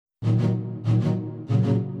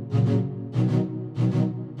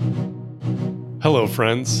Hello,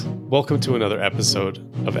 friends. Welcome to another episode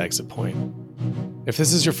of Exit Point. If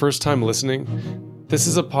this is your first time listening, this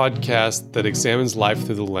is a podcast that examines life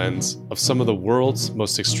through the lens of some of the world's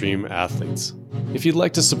most extreme athletes. If you'd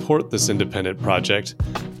like to support this independent project,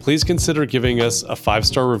 please consider giving us a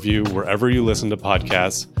 5-star review wherever you listen to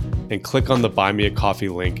podcasts and click on the Buy Me a Coffee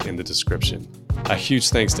link in the description. A huge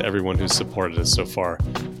thanks to everyone who's supported us so far.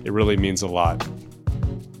 It really means a lot.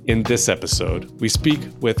 In this episode, we speak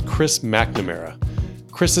with Chris McNamara.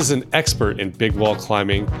 Chris is an expert in big wall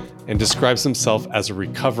climbing and describes himself as a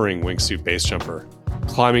recovering wingsuit base jumper.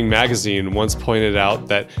 Climbing Magazine once pointed out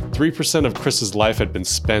that 3% of Chris's life had been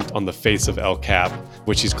spent on the face of El Cap,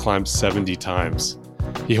 which he's climbed 70 times.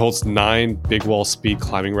 He holds 9 big wall speed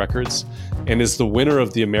climbing records and is the winner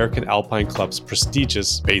of the American Alpine Club's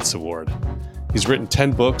prestigious Bates Award. He's written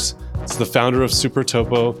 10 books, is the founder of Super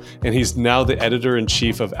Topo, and he's now the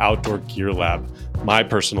editor-in-chief of Outdoor Gear Lab, my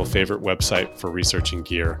personal favorite website for researching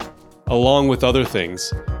gear. Along with other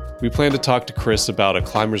things, we plan to talk to Chris about a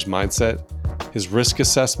climber's mindset, his risk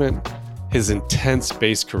assessment, his intense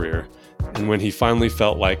base career, and when he finally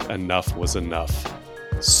felt like enough was enough.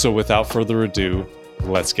 So without further ado,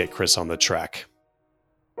 let's get Chris on the track.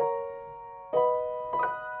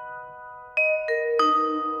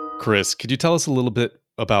 Chris, could you tell us a little bit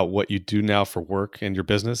about what you do now for work and your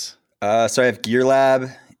business? So I have Gear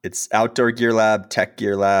Lab. It's Outdoor Gear Lab, Tech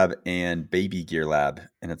Gear Lab, and Baby Gear Lab.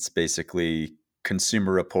 And it's basically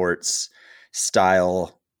Consumer Reports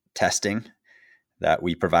style testing that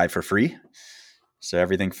we provide for free. So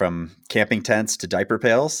everything from camping tents to diaper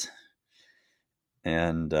pails.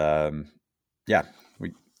 And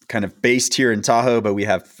we kind of based here in Tahoe, but we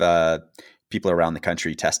have people around the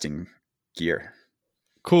country testing gear.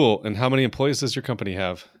 Cool. And how many employees does your company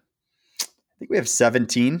have? I think we have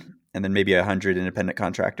 17 and then maybe 100 independent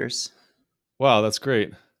contractors. Wow, that's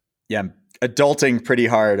great. Yeah, I'm adulting pretty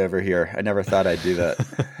hard over here. I never thought I'd do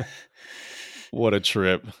that. What a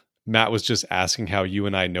trip. Matt was just asking how you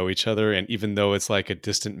and I know each other. And even though it's like a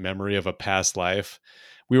distant memory of a past life,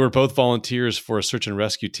 we were both volunteers for a search and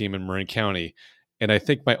rescue team in Marin County. And I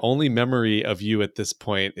think my only memory of you at this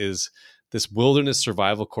point is this wilderness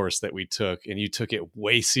survival course that we took, and you took it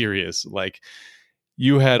way serious. Like,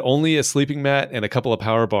 you had only a sleeping mat and a couple of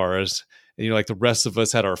power bars, and like the rest of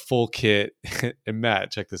us had our full kit. And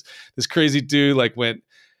Matt, check this. This crazy dude like went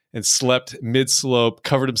and slept mid-slope,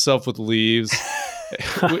 covered himself with leaves.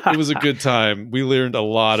 It was a good time. We learned a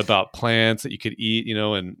lot about plants that you could eat,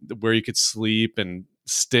 and where you could sleep and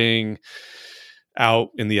staying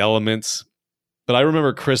out in the elements. But I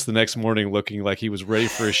remember Chris the next morning looking like he was ready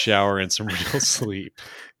for a shower and some real sleep.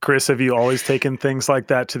 Chris, have you always taken things like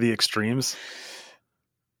that to the extremes?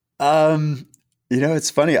 It's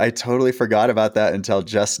funny. I totally forgot about that until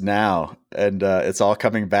just now. And it's all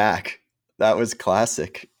coming back. That was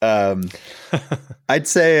classic. I'd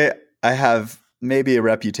say I have maybe a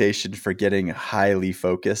reputation for getting highly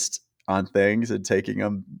focused on things and taking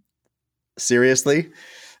them seriously.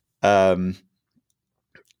 Yeah.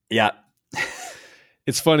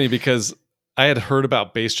 It's funny because I had heard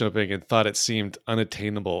about base jumping and thought it seemed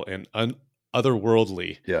unattainable and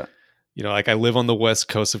otherworldly. Yeah. Like I live on the west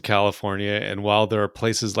coast of California, and while there are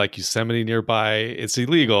places like Yosemite nearby, it's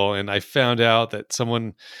illegal. And I found out that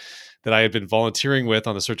someone that I had been volunteering with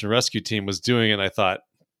on the search and rescue team was doing it, and I thought,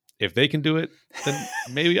 if they can do it, then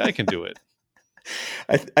maybe I can do it.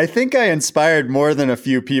 I think I inspired more than a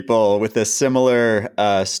few people with a similar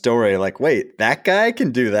story. Like, wait, that guy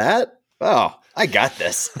can do that? Oh, I got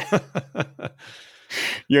this.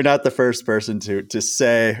 You're not the first person to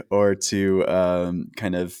say or to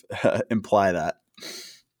kind of imply that.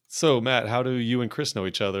 So, Matt, how do you and Chris know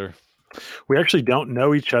each other? We actually don't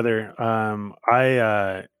know each other.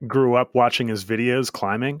 I grew up watching his videos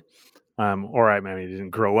climbing. I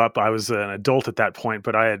didn't grow up. I was an adult at that point,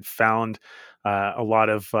 but I had found a lot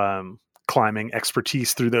of climbing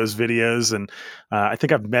expertise through those videos. And I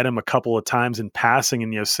think I've met him a couple of times in passing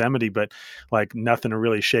in Yosemite, but like nothing to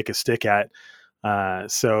really shake a stick at.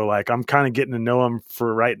 So like I'm kind of getting to know him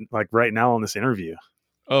for right now on this interview.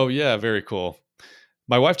 Oh yeah, very cool.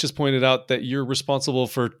 My wife just pointed out that you're responsible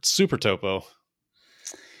for Super Topo.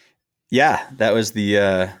 Yeah, that was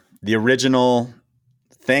the original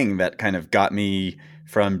thing that kind of got me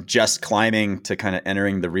from just climbing to kind of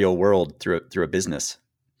entering the real world through a business.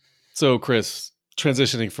 So Chris,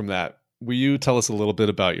 transitioning from that, will you tell us a little bit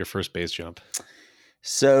about your first base jump?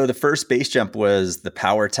 So the first base jump was the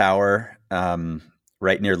Power Tower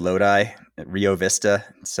right near Lodi at Rio Vista,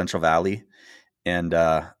 Central Valley. And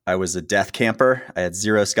I was a death camper. I had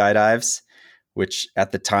 0 skydives, which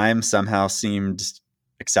at the time somehow seemed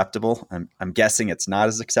acceptable. I'm guessing it's not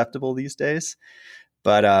as acceptable these days.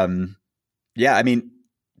 But yeah, I mean,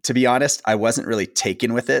 to be honest, I wasn't really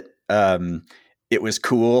taken with it. It was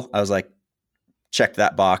cool. I was like, check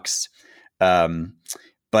that box.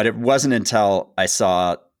 But it wasn't until I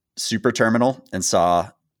saw Super Terminal and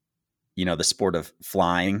saw, the sport of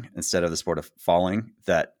flying instead of the sport of falling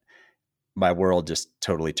that my world just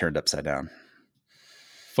totally turned upside down.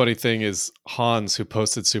 Funny thing is, Hans, who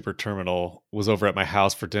posted Super Terminal, was over at my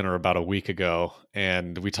house for dinner about a week ago,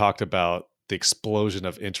 and we talked about the explosion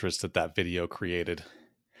of interest that video created.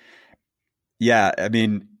 Yeah, I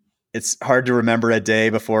mean, it's hard to remember a day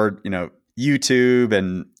before, YouTube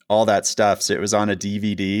and all that stuff. So it was on a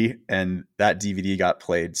DVD, and that DVD got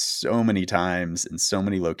played so many times in so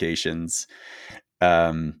many locations.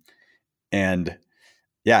 And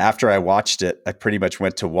yeah, after I watched it, I pretty much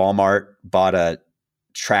went to Walmart, bought a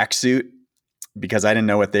tracksuit because I didn't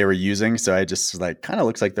know what they were using. So I just like, kind of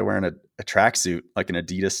looks like they're wearing a tracksuit, like an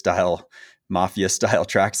Adidas style, mafia style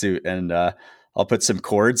tracksuit. And I'll put some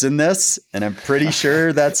cords in this, and I'm pretty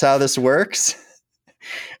sure that's how this works.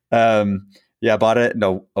 Yeah, I bought it in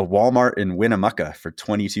a Walmart in Winnemucca for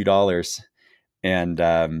 $22, and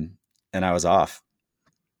I was off.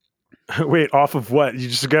 Wait, off of what? You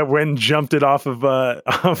just went and jumped it off of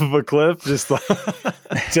off of a cliff, just like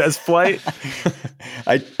test flight?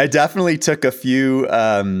 I definitely took a few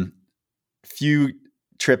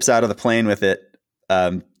trips out of the plane with it,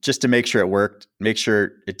 just to make sure it worked, make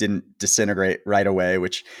sure it didn't disintegrate right away,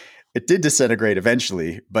 which it did disintegrate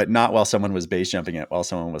eventually, but not while someone was base jumping it, while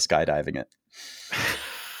someone was skydiving it.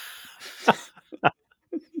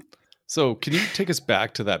 So can you take us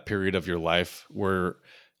back to that period of your life where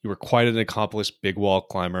you were quite an accomplished big wall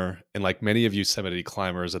climber, and like many of Yosemite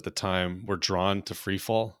climbers at the time were drawn to free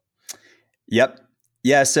fall? Yep.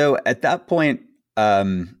 Yeah. So at that point,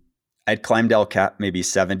 I'd climbed El Cap maybe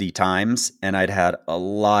 70 times, and I'd had a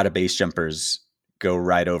lot of base jumpers go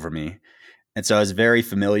right over me. And so I was very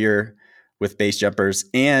familiar with base jumpers,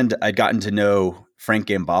 and I'd gotten to know Frank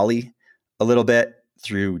Gambale a little bit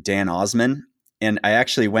through Dan Osman. And I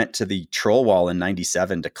actually went to the Troll Wall in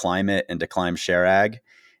 97 to climb it and to climb Sherag,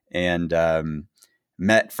 and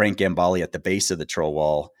met Frank Gambale at the base of the Troll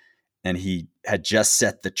Wall. And he had just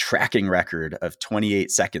set the tracking record of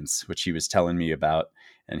 28 seconds, which he was telling me about.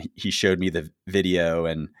 And he showed me the video,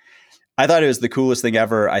 and I thought it was the coolest thing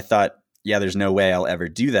ever. I thought, yeah, there's no way I'll ever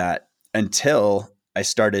do that, until I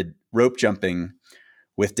started rope jumping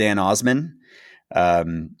with Dan Osman.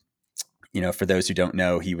 For those who don't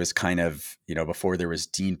know, he was kind of, before there was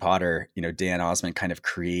Dean Potter, Dan Osman kind of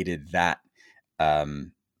created that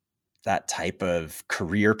type of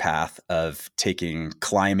career path of taking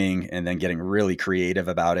climbing and then getting really creative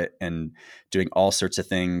about it and doing all sorts of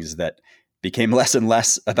things that became less and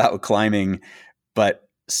less about climbing, but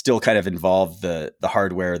still kind of involved the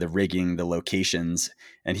hardware, the rigging, the locations.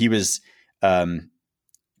 And he was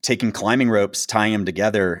taking climbing ropes, tying them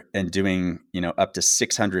together, and doing, up to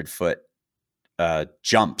 600-foot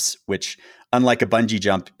jumps, which, unlike a bungee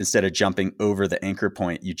jump, instead of jumping over the anchor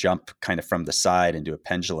point, you jump kind of from the side and do a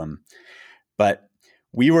pendulum. But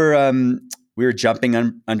we were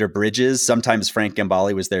jumping under bridges. Sometimes Frank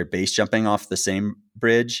Gambale was there base jumping off the same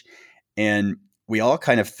bridge. And we all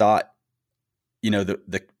kind of thought,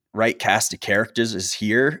 the right cast of characters is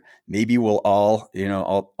here. Maybe we'll all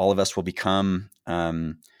of us will become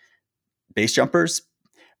base jumpers.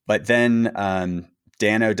 But then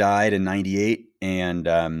Dano died in 98, and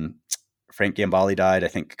Frank Gambale died, I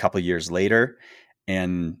think, a couple of years later.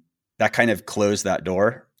 And that kind of closed that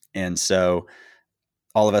door. And so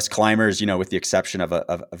all of us climbers, with the exception of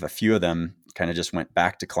a few of them, kind of just went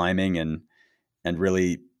back to climbing and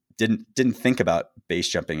really didn't think about base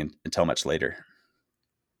jumping until much later.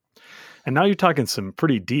 And now you're talking some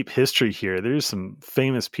pretty deep history here. There's some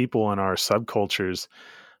famous people in our subcultures.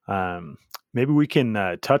 Maybe we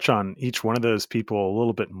can touch on each one of those people a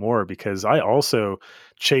little bit more, because I also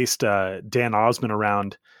chased Dan Osman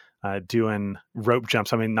around doing rope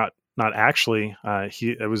jumps. I mean, not actually.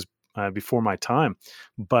 It was before my time,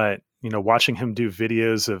 but watching him do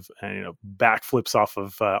videos of backflips off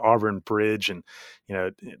of Auburn Bridge, and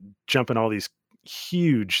jumping all these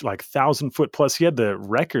huge, like 1,000-foot plus. He had the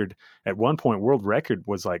record at one point. World record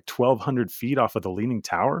was like 1,200 feet off of the Leaning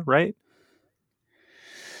Tower, right?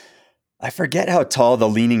 I forget how tall the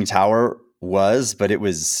Leaning Tower was, but it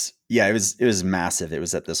was massive. It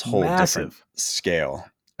was at this whole different scale.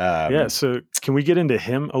 So can we get into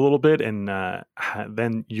him a little bit, and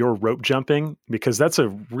then your rope jumping? Because that's a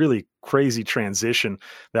really crazy transition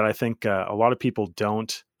that I think a lot of people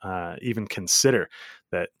don't even consider.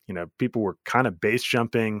 that, people were kind of base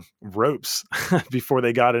jumping ropes before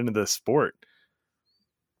they got into the sport.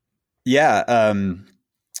 Yeah.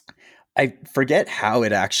 I forget how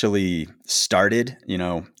it actually started.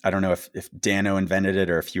 I don't know if Dano invented it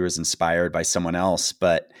or if he was inspired by someone else,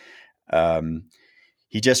 but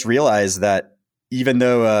he just realized that even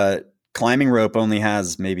though a climbing rope only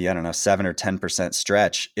has maybe, 7 or 10%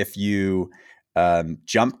 stretch, if you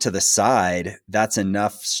jump to the side, that's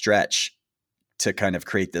enough stretch to kind of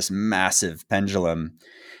create this massive pendulum.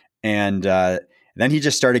 And then he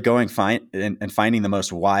just started going and finding the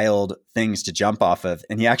most wild things to jump off of.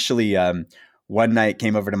 And he actually one night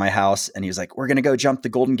came over to my house and he was like, "We're going to go jump the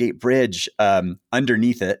Golden Gate Bridge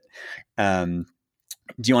underneath it. Do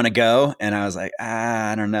you want to go?" And I was like,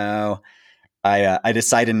 I don't know. I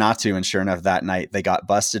decided not to. And sure enough, that night they got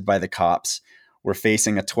busted by the cops, were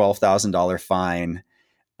facing a $12,000 fine,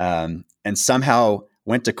 and somehow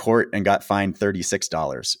went to court and got fined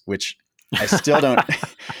 $36, which I still don't.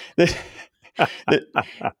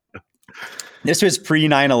 This was pre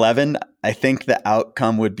 9/11. I think the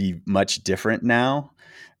outcome would be much different now.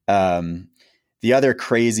 The other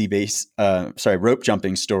crazy rope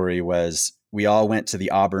jumping story was we all went to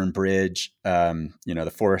the Auburn Bridge,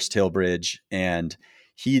 the Forest Hill Bridge, and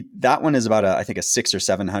that one is about I think a 600 or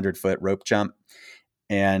 700 foot rope jump,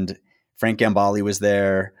 and Frank Gambale was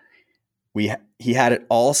there. He had it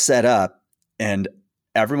all set up, and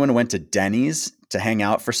everyone went to Denny's to hang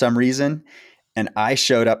out for some reason, and I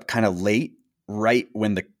showed up kind of late, right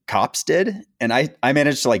when the cops did, and I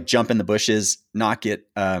managed to like jump in the bushes, not get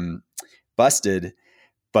busted,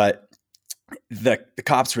 but the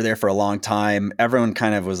cops were there for a long time. Everyone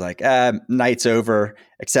kind of was like, night's over,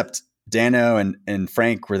 except Dano and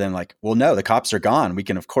Frank were then like, well, no, the cops are gone. We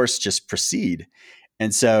can, of course, just proceed.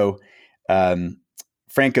 And so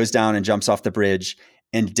Frank goes down and jumps off the bridge.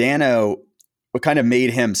 And Dano, what kind of made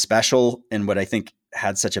him special and what I think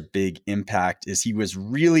had such a big impact is he was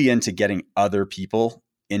really into getting other people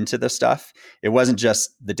into the stuff. It wasn't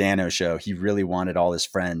just the Dano show. He really wanted all his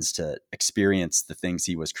friends to experience the things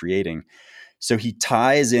he was creating. So he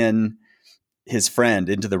ties in his friend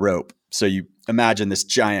into the rope. So you imagine this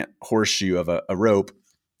giant horseshoe of a rope,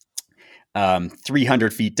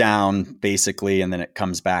 300 feet down, basically, and then it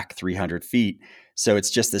comes back 300 feet. So it's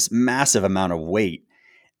just this massive amount of weight.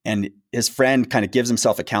 And his friend kind of gives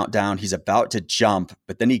himself a countdown. He's about to jump,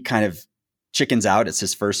 but then he kind of chickens out. It's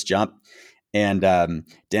his first jump. And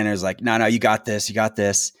Dano's like, no, you got this. You got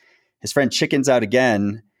this. His friend chickens out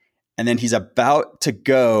again. And then he's about to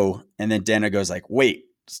go. And then Dano goes like, wait,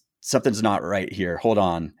 something's not right here. Hold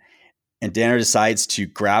on. And Dano decides to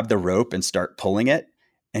grab the rope and start pulling it.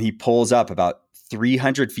 And he pulls up about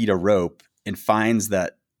 300 feet of rope and finds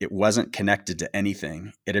that it wasn't connected to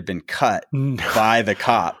anything. It had been cut by the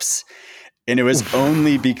cops. And it was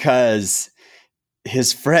only because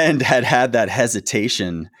his friend had that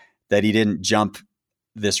hesitation that he didn't jump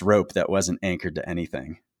this rope that wasn't anchored to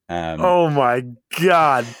anything. Oh my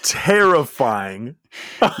God. Terrifying.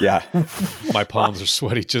 Yeah. My palms are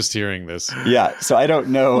sweaty just hearing this. Yeah. So I don't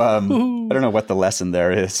know. I don't know what the lesson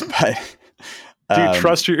there is, but dude,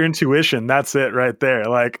 trust your intuition. That's it right there.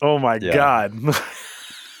 Like, oh my God.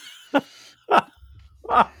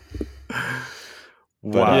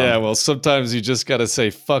 Wow. Yeah, well, sometimes you just got to say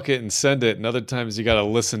fuck it and send it, and other times you got to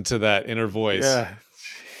listen to that inner voice. Yeah,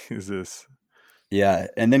 Jesus. Yeah,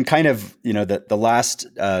 and then kind of the last.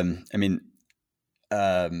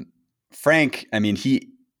 Frank. I mean, he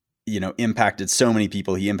impacted so many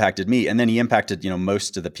people. He impacted me, and then he impacted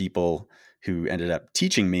most of the people who ended up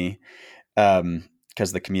teaching me,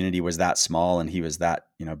 because the community was that small and he was that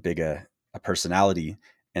big a personality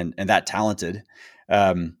and that talented.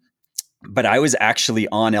 But I was actually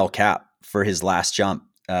on El Cap for his last jump.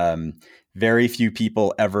 Very few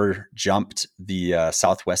people ever jumped the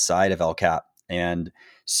southwest side of El Cap. And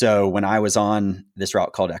so when I was on this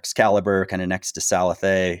route called Excalibur, kind of next to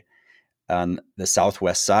Salathé on the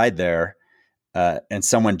southwest side there, and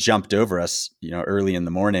someone jumped over us, early in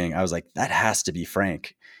the morning, I was like, that has to be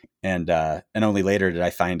Frank. And only later did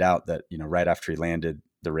I find out that, right after he landed,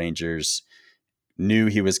 the Rangers knew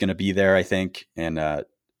he was going to be there, I think, and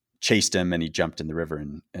chased him, and he jumped in the river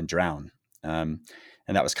and drowned. And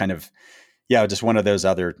that was kind of, just one of those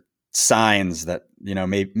other signs that,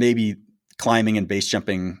 maybe climbing and base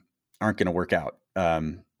jumping aren't going to work out.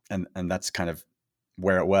 And that's kind of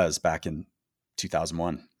where it was back in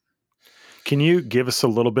 2001. Can you give us a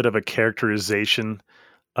little bit of a characterization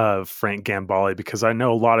of Frank Gambale? Because I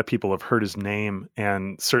know a lot of people have heard his name,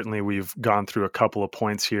 and certainly we've gone through a couple of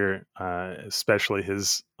points here, especially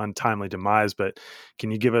his untimely demise. But can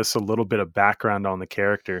you give us a little bit of background on the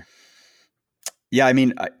character? Yeah, I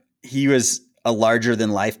mean, he was a larger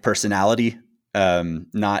than life personality,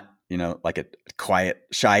 not, like a quiet,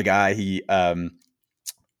 shy guy. He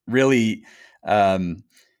really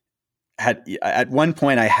had, at one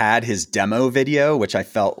point I had his demo video, which I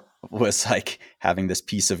felt was like having this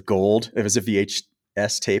piece of gold. It was a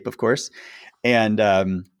VHS tape, of course.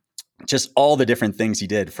 And just all the different things he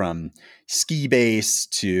did, from ski base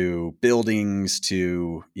to buildings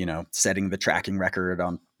to, setting the tracking record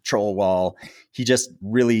on Troll Wall. He just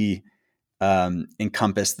really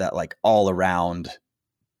encompassed that, like, all around,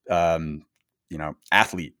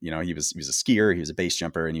 athlete. He was a skier, he was a base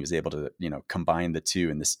jumper, and he was able to, combine the two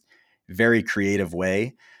in this very creative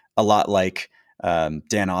way. A lot like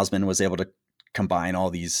Dan Osman was able to combine all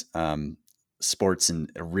these sports in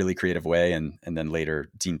a really creative way, and then later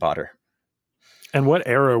Dean Potter. And what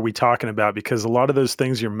era are we talking about? Because a lot of those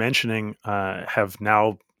things you're mentioning have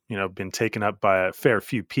now, been taken up by a fair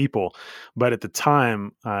few people, but at the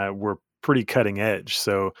time were pretty cutting edge.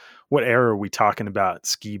 So what era are we talking about?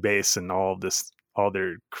 Ski base and all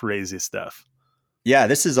their crazy stuff. Yeah,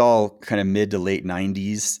 this is all kind of mid to late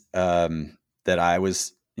 90s that I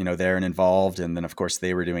was, there and involved. And then, of course,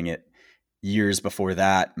 they were doing it years before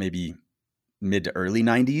that, maybe mid to early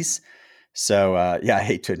 90s. So, I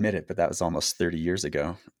hate to admit it, but that was almost 30 years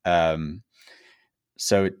ago.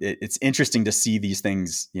 So it's interesting to see these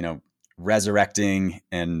things, resurrecting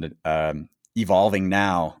and evolving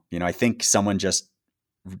now. I think someone just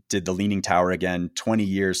did the Leaning Tower again 20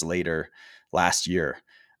 years later last year,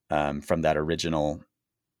 from that original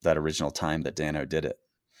time that Dano did it.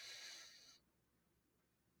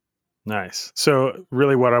 Nice. So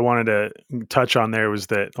really what I wanted to touch on there was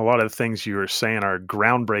that a lot of the things you were saying are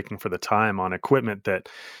groundbreaking for the time on equipment that,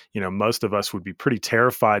 most of us would be pretty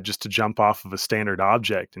terrified just to jump off of a standard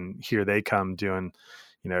object. And here they come doing,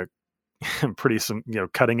 some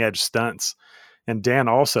cutting edge stunts. And Dan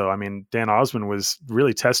Osman was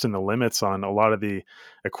really testing the limits on a lot of the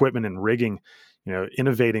equipment and rigging,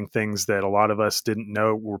 innovating things that a lot of us didn't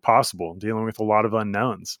know were possible, dealing with a lot of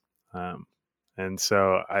unknowns. And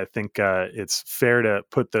so I think it's fair to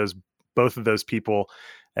put both of those people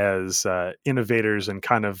as innovators and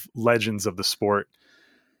kind of legends of the sport.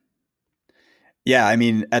 Yeah, I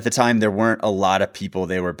mean, at the time, there weren't a lot of people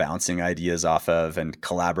they were bouncing ideas off of and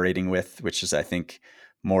collaborating with, which is, I think,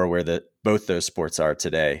 more where both those sports are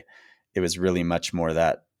today. It was really much more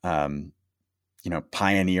that,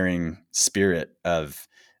 pioneering spirit of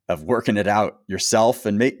working it out yourself,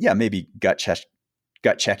 and maybe gut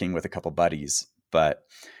checking with a couple buddies, but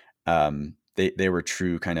they were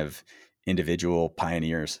true kind of individual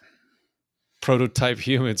pioneers. Prototype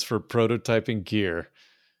humans for prototyping gear.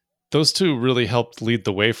 Those two really helped lead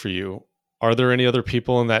the way for you. Are there any other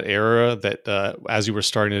people in that era that, as you were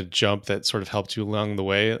starting to jump, that sort of helped you along the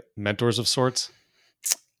way, mentors of sorts?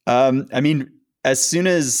 I mean, as soon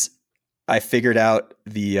as I figured out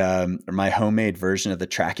my homemade version of the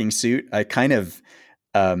tracking suit, I kind of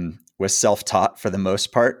was self-taught for the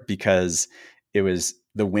most part, because it was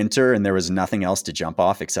the winter and there was nothing else to jump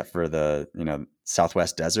off except for the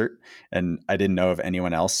Southwest desert, and I didn't know of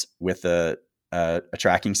anyone else with a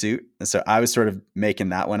tracking suit, and so I was sort of making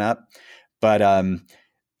that one up. But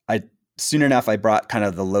soon enough I brought kind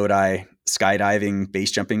of the Lodi skydiving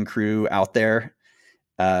base jumping crew out there.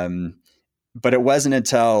 But it wasn't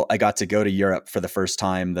until I got to go to Europe for the first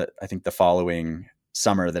time, that I think the following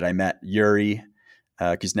summer, that I met Yuri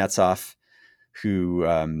Kuznetsov, who,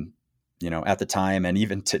 at the time and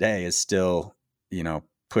even today is still,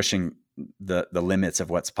 pushing the limits of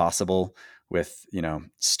what's possible with,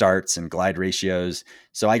 starts and glide ratios.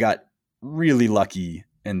 So I got really lucky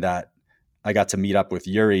in that I got to meet up with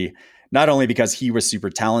Yuri, not only because he was super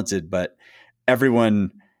talented, but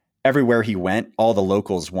everywhere he went, all the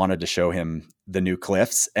locals wanted to show him the new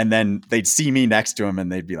cliffs, and then they'd see me next to him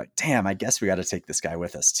and they'd be like, damn, I guess we got to take this guy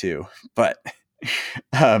with us too. But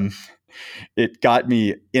it got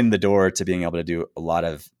me in the door to being able to do a lot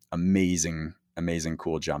of amazing,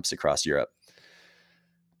 cool jumps across Europe.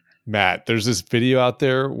 Matt, there's this video out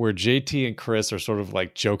there where JT and Chris are sort of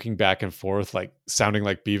like joking back and forth, like sounding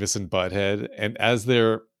like Beavis and Butthead. And as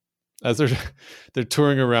they're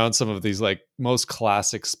touring around some of these like most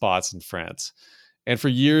classic spots in France. And for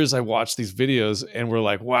years I watched these videos and we're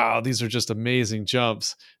like, wow, these are just amazing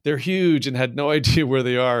jumps. They're huge, and had no idea where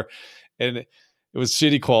they are. And it was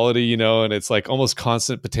shitty quality, and it's like almost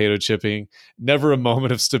constant potato chipping, never a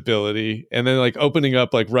moment of stability. And then like opening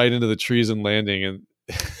up like right into the trees and landing. And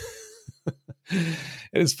and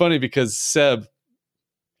it's funny because Seb,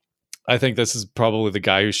 I think this is probably the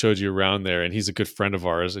guy who showed you around there, and he's a good friend of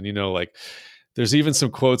ours. And, like there's even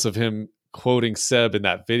some quotes of him quoting Seb in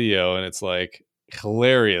that video. And it's like,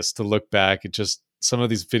 hilarious to look back at just some of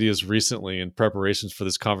these videos recently in preparations for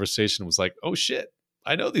this conversation. Was like, oh shit,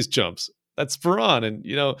 I know these jumps. That's Ferran and,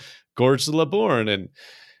 Gorge de la Borne. And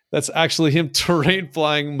that's actually him terrain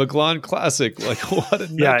flying Miglon Classic. Like, what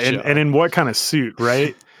a nutshell. And in what kind of suit,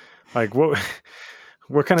 right? Like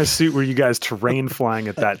what kind of suit were you guys terrain flying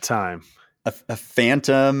at that time? A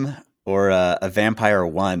Phantom or a Vampire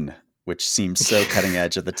 1, which seemed so cutting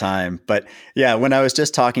edge at the time. But yeah, when I was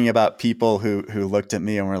just talking about people who looked at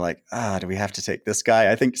me and were like, do we have to take this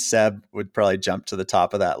guy? I think Seb would probably jump to the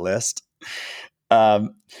top of that list.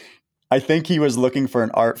 I think he was looking for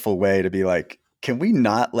an artful way to be like, can we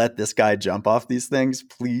not let this guy jump off these things,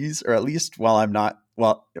 please? Or at least while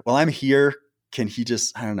I'm here, can he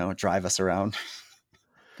just, I don't know, drive us around?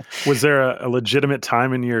 Was there a legitimate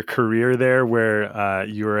time in your career there where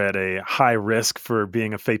you were at a high risk for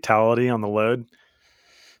being a fatality on the load?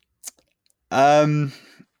 I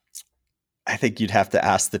think you'd have to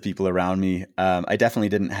ask the people around me. I definitely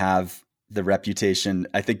didn't have the reputation.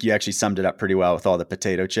 I think you actually summed it up pretty well with all the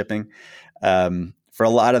potato chipping. For a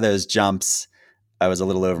lot of those jumps, I was a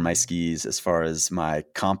little over my skis as far as my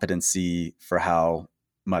competency for how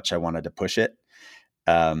much I wanted to push it.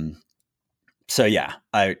 So yeah,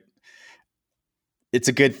 it's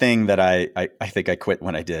a good thing that I think I quit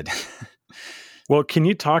when I did. Well, can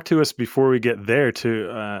you talk to us before we get there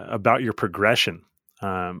about your progression?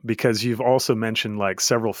 Because you've also mentioned like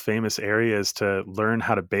several famous areas to learn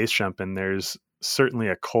how to base jump, and there's certainly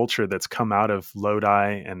a culture that's come out of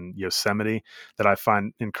Lodi and Yosemite that I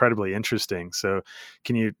find incredibly interesting. So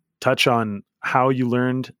can you touch on how you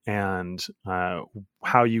learned and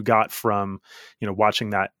how you got from, watching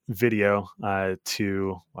that video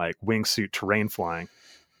to like wingsuit terrain flying?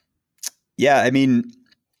 Yeah, I mean,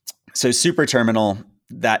 so Super Terminal,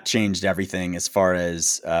 that changed everything as far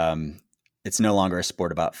as it's no longer a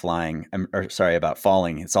sport about about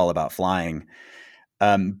falling. It's all about flying.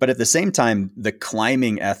 But at the same time, the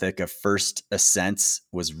climbing ethic of first ascents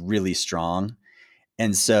was really strong.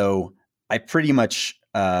 And so I pretty much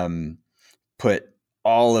put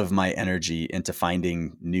all of my energy into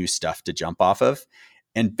finding new stuff to jump off of,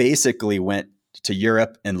 and basically went to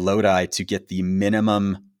Europe and Lodi to get the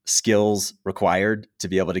minimum skills required to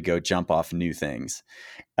be able to go jump off new things.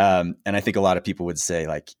 And I think a lot of people would say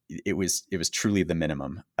like it was truly the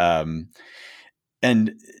minimum.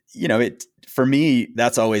 And for me,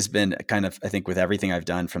 that's always been kind of, I think with everything I've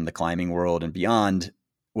done from the climbing world and beyond,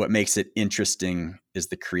 what makes it interesting is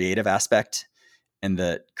the creative aspect. And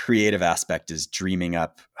the creative aspect is dreaming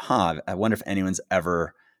up, I wonder if anyone's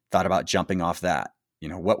ever thought about jumping off that.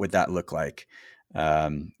 What would that look like?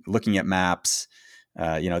 Looking at maps,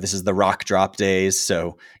 this is the rock drop days.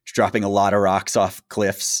 So dropping a lot of rocks off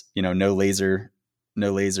cliffs, no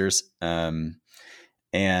lasers. And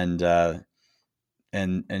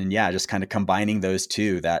yeah, just kind of combining those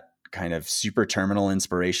two, that kind of super terminal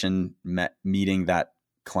inspiration meeting that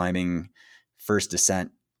climbing first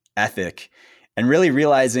descent ethic, and really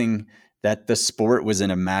realizing that the sport was in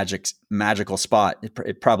a magical spot.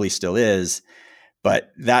 It probably still is,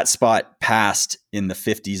 but that spot passed in the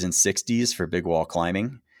 50s and 60s for big wall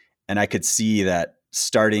climbing. And I could see that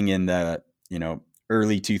starting in the,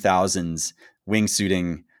 early 2000s,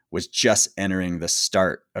 wingsuiting was just entering the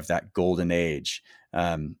start of that golden age.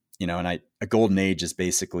 And a golden age is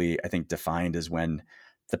basically, I think, defined as when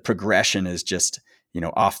the progression is just,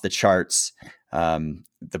 off the charts.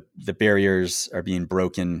 The barriers are being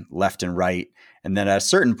broken left and right. And then at a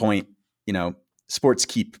certain point, sports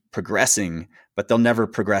keep progressing, but they'll never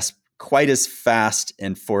progress quite as fast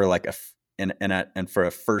and for like for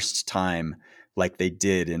a first time like they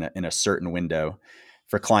did in a certain window.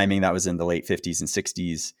 For climbing, that was in the late 50s and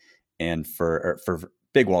 60s, and for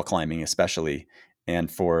big wall climbing especially, and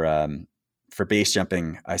for base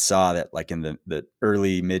jumping, I saw that like in the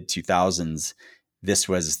early mid 2000s, this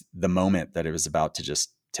was the moment that it was about to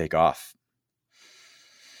just take off.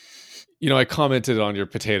 I commented on your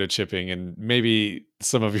potato chipping and maybe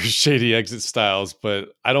some of your shady exit styles, but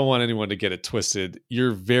I don't want anyone to get it twisted.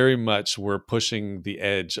 You're very much were pushing the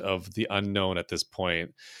edge of the unknown at this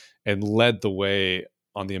point and led the way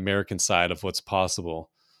on the American side of what's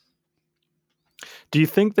possible. Do you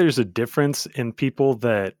think there's a difference in people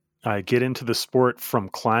that get into the sport from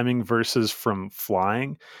climbing versus from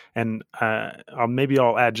flying? And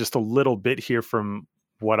I'll add just a little bit here from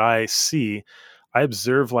what I see. I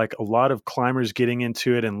observe like a lot of climbers getting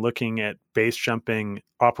into it and looking at base jumping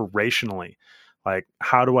operationally. Like,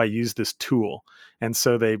 how do I use this tool? And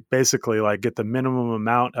so they basically like get the minimum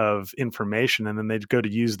amount of information and then they go to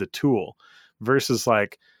use the tool, versus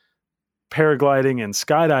like paragliding and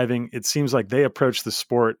skydiving, it seems like they approach the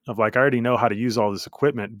sport of like, I already know how to use all this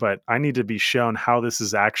equipment, but I need to be shown how this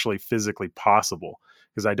is actually physically possible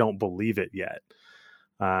because I don't believe it yet.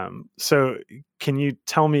 So can you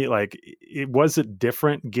tell me, like, was it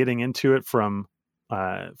different getting into it from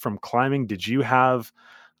climbing? Did you have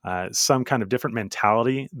some kind of different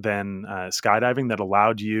mentality than skydiving that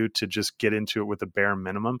allowed you to just get into it with a bare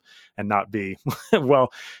minimum and not be,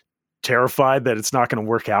 well, terrified that it's not going to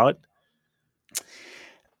work out?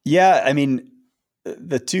 Yeah, I mean,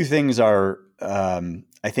 the two things are,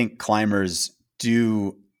 I think climbers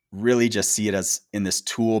do really just see it as in this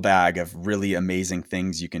tool bag of really amazing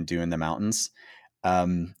things you can do in the mountains.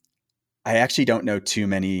 Um, I actually don't know too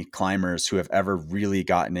many climbers who have ever really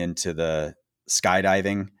gotten into the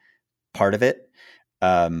skydiving part of it.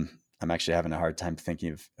 I'm actually having a hard time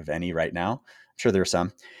thinking of any right now. I'm sure there are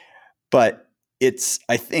some, but it's,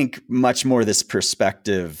 I think, much more this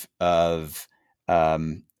perspective of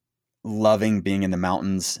loving being in the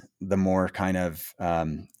mountains. The more kind of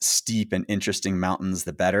steep and interesting mountains,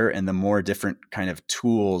 the better. And the more different kind of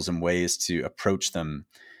tools and ways to approach them,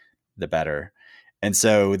 the better. And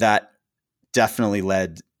so that definitely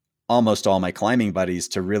led almost all my climbing buddies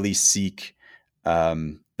to really seek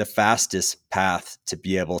the fastest path to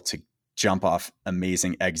be able to jump off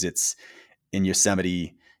amazing exits in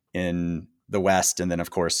Yosemite, in the West, and then of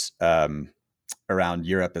course around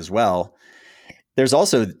Europe as well. There's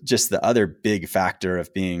also just the other big factor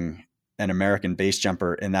of being an American base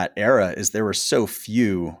jumper in that era is there were so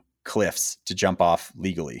few cliffs to jump off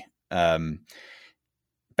legally.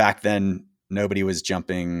 Back then, nobody was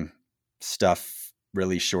jumping stuff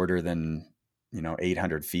really shorter than,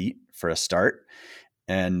 800 feet for a start.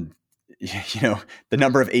 And, the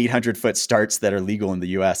number of 800-foot starts that are legal in the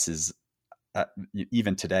US is,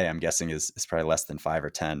 even today, I'm guessing is probably less than 5 or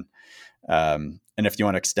 10. And if you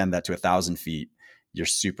want to extend that to 1,000 feet, you're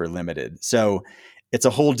super limited. So it's a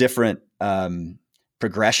whole different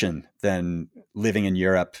progression than living in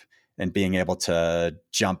Europe and being able to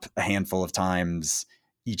jump a handful of times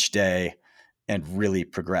each day and really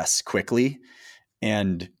progress quickly.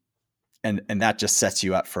 And that just sets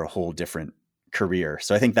you up for a whole different career.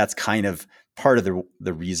 So I think that's kind of part of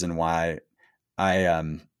the reason why I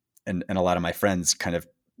and a lot of my friends kind of,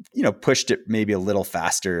 pushed it maybe a little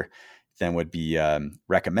faster than would be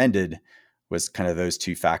recommended, was kind of those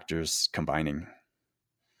two factors combining.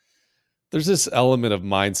 There's this element of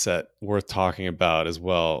mindset worth talking about as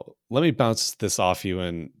well. Let me bounce this off you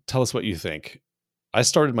and tell us what you think. I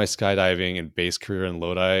started my skydiving and base career in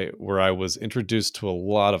Lodi, where I was introduced to a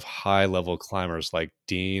lot of high-level climbers like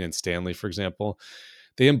Dean and Stanley, for example.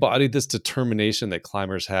 They embodied this determination that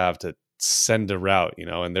climbers have to send a route,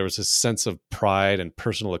 and there was a sense of pride and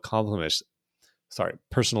personal accomplishment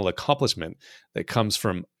that comes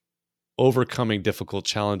from overcoming difficult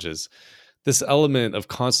challenges. This element of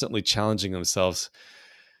constantly challenging themselves,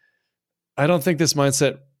 I don't think this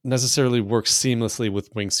mindset necessarily works seamlessly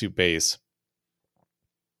with wingsuit base.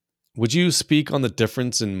 Would you speak on the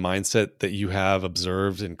difference in mindset that you have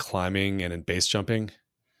observed in climbing and in base jumping?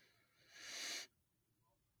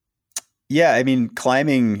 Yeah, I mean,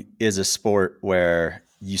 climbing is a sport where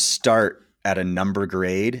you start at a number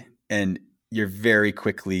grade and you're very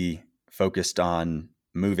quickly focused on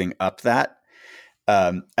moving up that.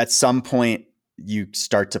 At some point, you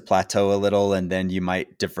start to plateau a little, and then you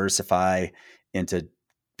might diversify into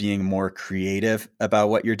being more creative about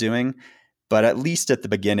what you're doing. But at least at the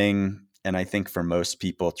beginning, and I think for most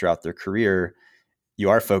people throughout their career, you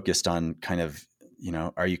are focused on kind of,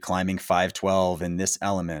 are you climbing 512 in this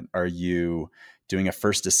element? Are you doing a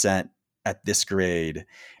first ascent at this grade?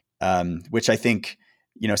 Which I think,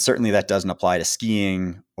 certainly that doesn't apply to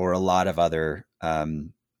skiing or a lot of other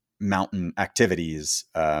mountain activities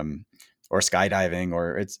or skydiving,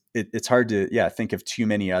 or it's hard to think of too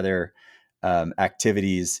many other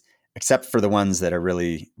activities except for the ones that are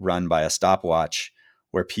really run by a stopwatch,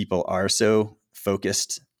 where people are so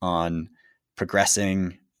focused on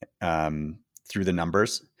progressing through the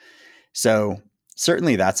numbers. So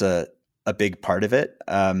certainly that's a big part of it.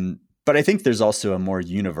 But I think there's also a more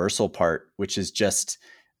universal part, which is just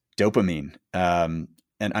dopamine and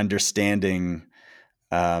understanding.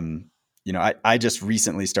 I just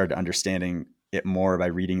recently started understanding it more by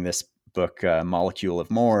reading this book, Molecule of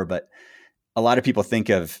More. But a lot of people think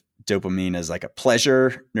of dopamine as like a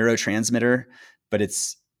pleasure neurotransmitter, but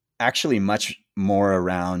it's actually much more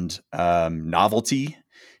around novelty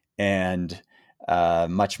and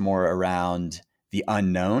much more around the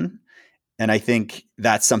unknown. And I think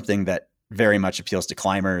that's something that very much appeals to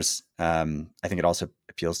climbers. I think it also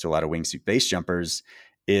appeals to a lot of wingsuit base jumpers,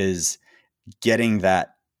 is getting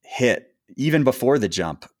that hit, even before the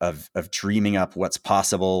jump of dreaming up what's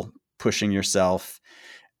possible, pushing yourself,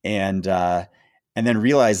 and then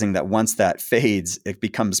realizing that once that fades, it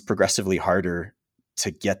becomes progressively harder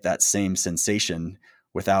to get that same sensation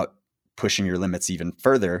without pushing your limits even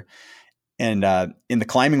further. And in the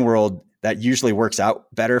climbing world, that usually works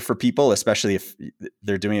out better for people, especially if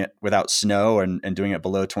they're doing it without snow and doing it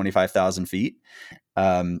below 25,000 feet.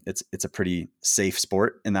 It's a pretty safe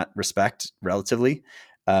sport in that respect, relatively.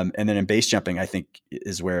 And then in base jumping, I think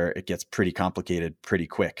is where it gets pretty complicated pretty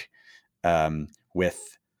quick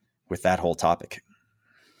with that whole topic.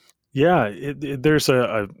 Yeah, there's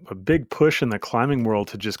a big push in the climbing world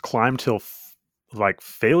to just climb till like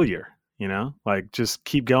failure, like just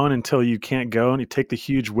keep going until you can't go, and you take the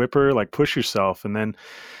huge whipper, like push yourself. And then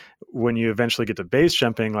when you eventually get to base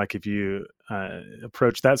jumping, like if you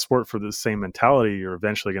approach that sport for the same mentality, you're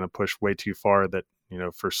eventually going to push way too far that,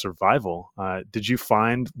 for survival. Did you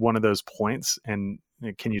find one of those points, and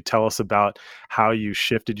can you tell us about how you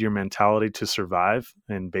shifted your mentality to survive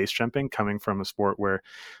in base jumping, coming from a sport where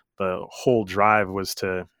the whole drive was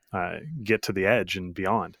to get to the edge and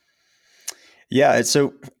beyond? Yeah.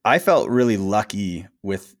 So I felt really lucky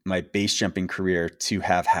with my base jumping career to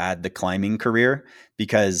have had the climbing career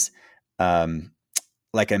because,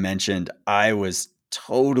 like I mentioned, I was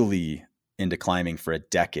totally into climbing for a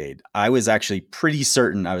decade. I was actually pretty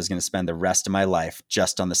certain I was going to spend the rest of my life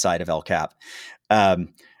just on the side of El Cap. I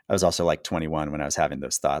was also like 21 when I was having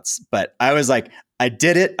those thoughts, but I was like, I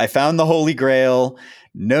did it. I found the Holy Grail.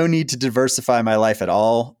 No need to diversify my life at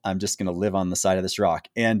all. I'm just going to live on the side of this rock.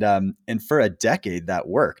 And for a decade that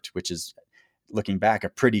worked, which is, looking back, a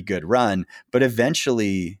pretty good run, but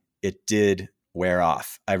eventually it did wear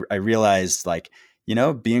off. I realized, like,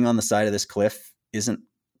 being on the side of this cliff isn't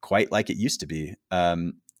quite like it used to be.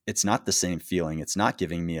 It's not the same feeling. It's not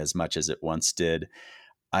giving me as much as it once did.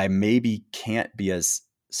 I maybe can't be as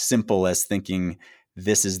simple as thinking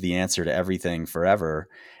this is the answer to everything forever.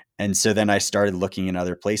 And so then I started looking in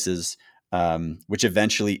other places, which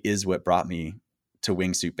eventually is what brought me to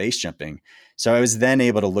wingsuit base jumping. So I was then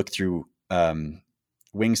able to look through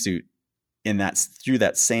wingsuit through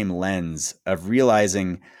that same lens of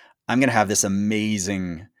realizing I'm going to have this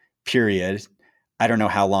amazing period. I don't know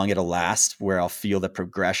how long it'll last, where I'll feel the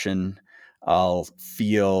progression. I'll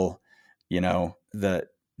feel, the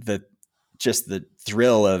just the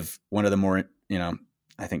thrill of one of the more,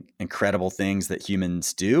 I think, incredible things that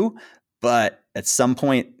humans do. But at some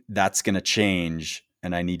point that's going to change,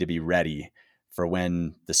 and I need to be ready for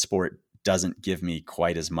when the sport doesn't give me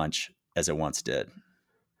quite as much as it once did.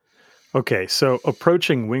 Okay, so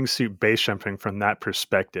approaching wingsuit base jumping from that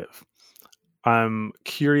perspective, I'm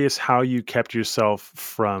curious how you kept yourself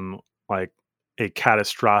from like a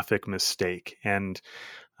catastrophic mistake, and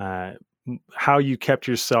how you kept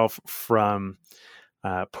yourself from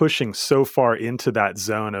pushing so far into that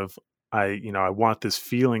zone of I want this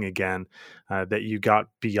feeling again, that you got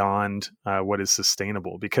beyond what is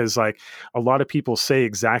sustainable. Because like a lot of people say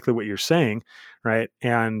exactly what you're saying, right?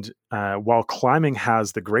 And while climbing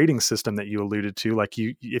has the grading system that you alluded to, like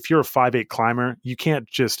if you're a 5'8" climber, you can't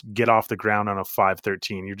just get off the ground on a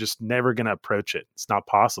 5'13". You're just never going to approach it. It's not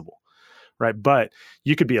possible. Right. But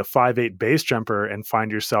you could be a 5'8" base jumper and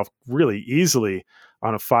find yourself really easily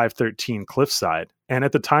on a 5'13" cliffside. And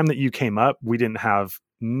at the time that you came up, we didn't have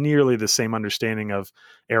nearly the same understanding of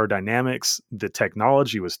aerodynamics. The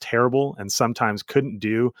technology was terrible and sometimes couldn't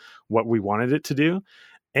do what we wanted it to do.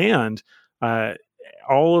 And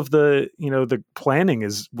all of the planning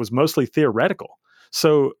was mostly theoretical.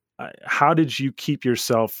 So how did you keep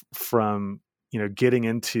yourself from, getting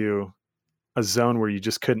into a zone where you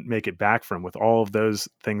just couldn't make it back from, with all of those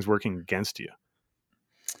things working against you?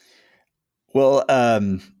 Well,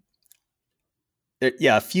 a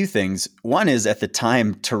few things. One is, at the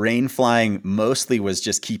time, terrain flying mostly was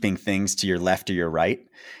just keeping things to your left or your right.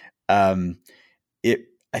 It,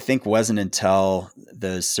 I think, wasn't until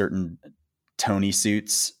the certain Tony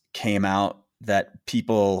suits came out that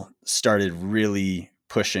people started really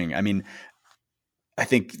pushing. I mean, I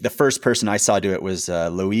think the first person I saw do it was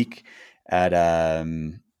Loic at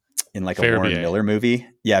in like a Verbier. Warren Miller movie.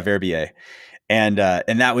 Yeah, Verbier. And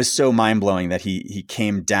that was so mind-blowing that he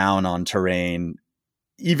came down on terrain,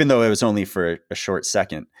 even though it was only for a short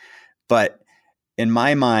second. But in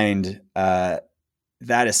my mind, that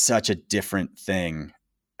is such a different thing,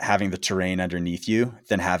 having the terrain underneath you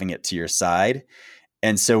than having it to your side.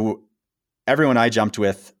 And so everyone I jumped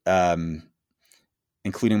with,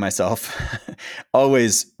 including myself,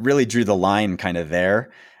 always really drew the line kind of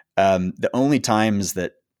there. The only times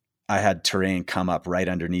that I had terrain come up right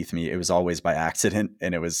underneath me, it was always by accident,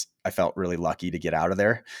 and I felt really lucky to get out of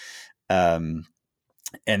there. Um,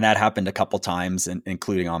 and that happened a couple times,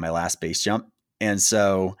 including on my last base jump. And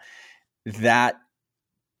so that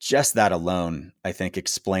alone, I think,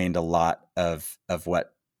 explained a lot of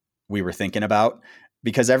what we were thinking about,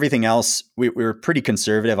 because everything else, we were pretty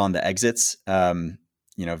conservative on the exits.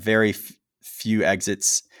 Very few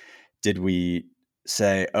exits did we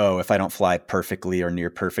say, oh, if I don't fly perfectly or near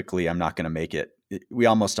perfectly, I'm not going to make it. We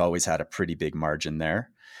almost always had a pretty big margin there.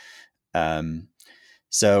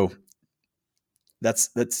 So that's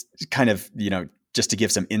kind of, just to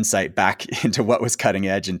give some insight back into what was cutting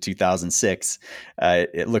edge in 2006,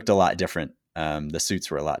 it looked a lot different. The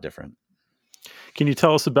suits were a lot different. Can you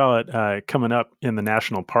tell us about coming up in the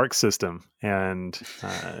national park system and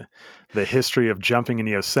the history of jumping in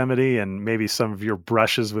Yosemite and maybe some of your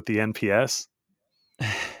brushes with the NPS?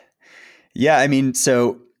 Yeah, I mean,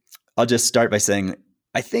 so I'll just start by saying,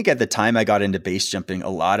 I think at the time I got into base jumping, a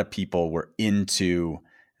lot of people were into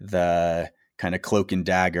the kind of cloak and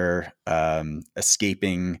dagger,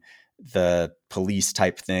 escaping the police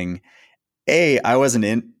type thing. I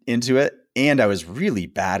wasn't into it, and I was really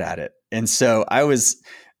bad at it. And so I was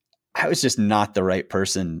just not the right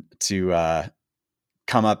person to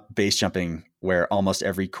come up base jumping where almost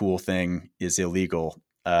every cool thing is illegal.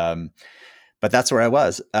 But that's where I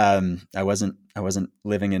was. I wasn't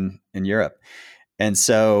living in Europe. And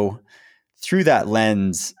so through that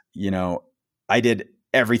lens, I did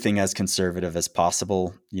everything as conservative as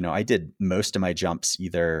possible. I did most of my jumps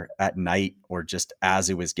either at night or just as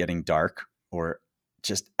it was getting dark, or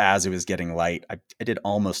just as it was getting light. I did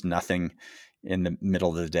almost nothing in the middle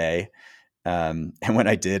of the day. And when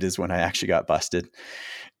I did is when I actually got busted.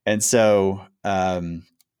 And so I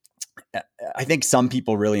think some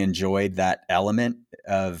people really enjoyed that element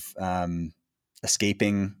of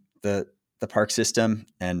escaping the park system.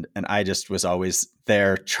 And I just was always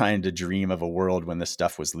there trying to dream of a world when this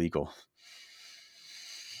stuff was legal.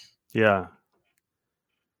 Yeah.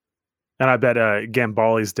 And I bet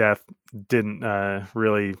Gamboli's death didn't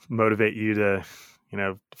really motivate you to,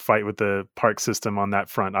 fight with the park system on that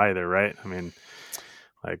front either, right? I mean,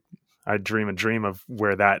 like, I dream a dream of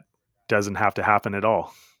where that doesn't have to happen at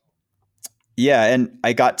all. Yeah, and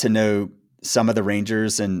I got to know some of the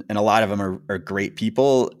rangers, and a lot of them are great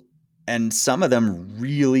people, and some of them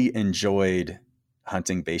really enjoyed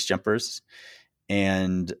hunting base jumpers,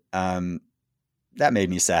 and that made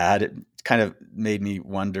me sad. It kind of made me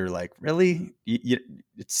wonder, like, really? It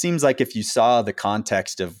seems like if you saw the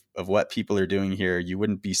context of what people are doing here, you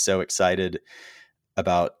wouldn't be so excited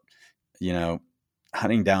about,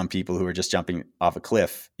 hunting down people who are just jumping off a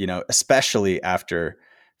cliff, especially after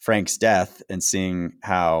Frank's death and seeing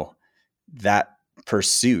how that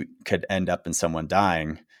pursuit could end up in someone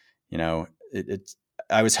dying.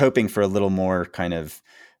 I was hoping for a little more kind of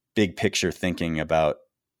big picture thinking about,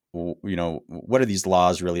 what are these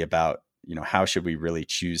laws really about? How should we really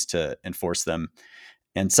choose to enforce them?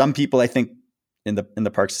 And some people, I think, in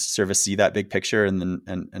the Parks Service see that big picture,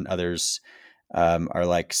 and others are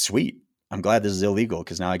like, sweet, I'm glad this is illegal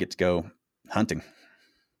because now I get to go hunting.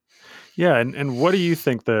 Yeah. And what do you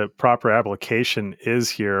think the proper application is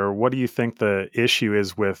here? Or what do you think the issue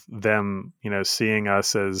is with them, seeing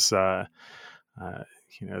us as,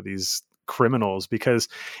 these criminals? Because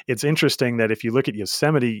it's interesting that if you look at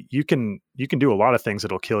Yosemite, you can do a lot of things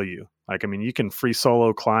that'll kill you. Like, I mean, you can free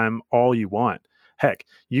solo climb all you want. Heck,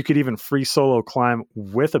 you could even free solo climb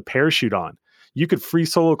with a parachute on. You could free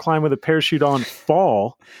solo climb with a parachute on,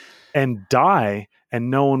 fall and die, and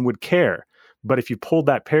no one would care. But if you pulled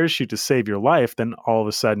that parachute to save your life, then all of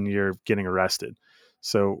a sudden you're getting arrested.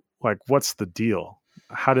 So, like, what's the deal?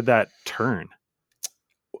 How did that turn?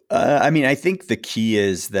 I think the key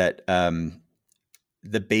is that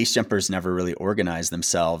the base jumpers never really organized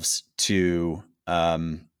themselves to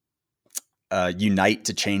unite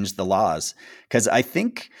to change the laws. Because I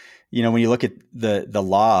think, when you look at the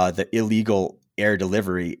law, the illegal air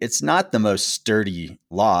delivery, it's not the most sturdy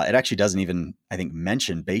law. It actually doesn't even, I think,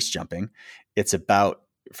 mention base jumping. It's about,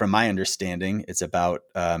 from my understanding, it's about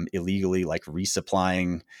illegally like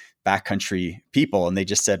resupplying backcountry people. And they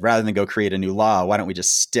just said, rather than go create a new law, why don't we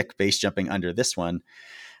just stick base jumping under this one?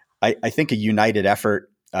 I think a united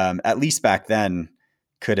effort, at least back then,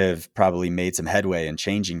 could have probably made some headway in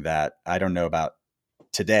changing that. I don't know about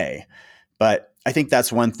today, but I think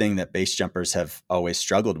that's one thing that base jumpers have always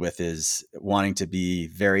struggled with, is wanting to be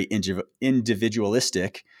very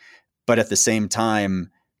individualistic, but at the same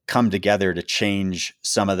time come together to change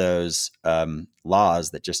some of those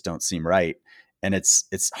laws that just don't seem right. And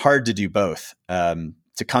it's hard to do both.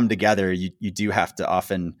 To come together, you do have to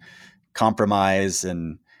often compromise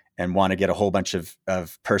and and want to get a whole bunch of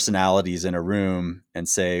personalities in a room and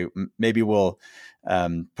say, maybe we'll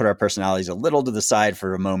put our personalities a little to the side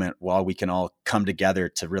for a moment while we can all come together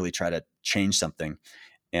to really try to change something.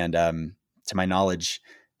 And to my knowledge,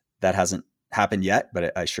 that hasn't happened yet,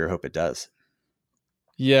 but I sure hope it does.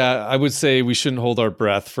 Yeah, I would say we shouldn't hold our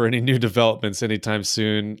breath for any new developments anytime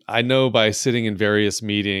soon. I know by sitting in various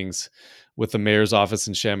meetings with the mayor's office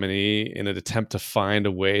in Chamonix in an attempt to find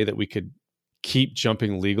a way that we could keep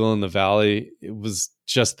jumping legal in the valley, it was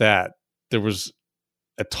just that. There was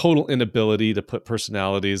a total inability to put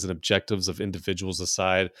personalities and objectives of individuals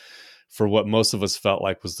aside for what most of us felt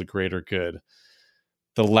like was the greater good.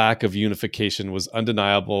 The lack of unification was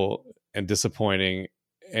undeniable and disappointing,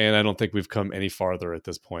 and I don't think we've come any farther at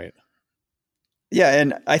this point. Yeah,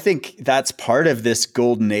 and I think that's part of this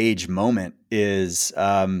golden age moment is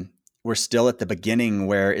we're still at the beginning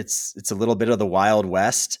where it's a little bit of the Wild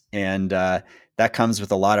West, and that comes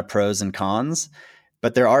with a lot of pros and cons.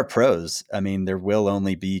 But there are pros. I mean, there will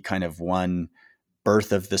only be kind of one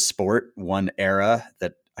birth of the sport, one era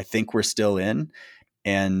that I think we're still in.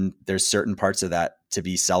 And there's certain parts of that to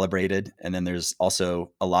be celebrated. And then there's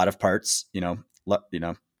also a lot of parts, the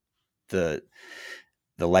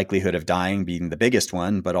likelihood of dying being the biggest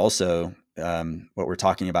one, but also what we're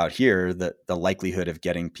talking about here, the likelihood of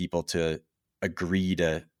getting people to agree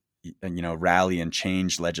to, rally and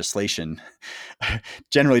change legislation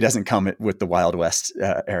generally doesn't come with the Wild West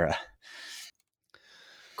era.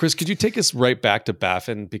 Chris, could you take us right back to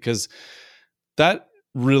Baffin? Because that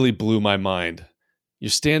really blew my mind. You're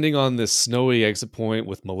standing on this snowy exit point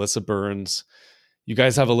with Melissa Burns. You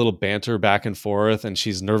guys have a little banter back and forth, and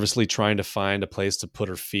she's nervously trying to find a place to put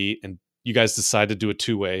her feet, and you guys decide to do a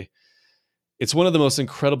two-way. It's one of the most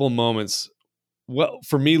incredible moments. Well,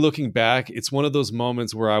 for me, looking back, it's one of those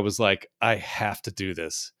moments where I was like, I have to do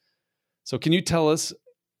this. So can you tell us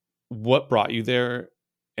what brought you there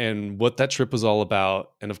and what that trip was all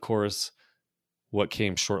about? And of course, what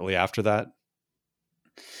came shortly after that?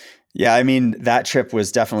 Yeah, I mean, that trip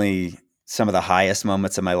was definitely some of the highest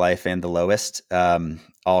moments of my life and the lowest,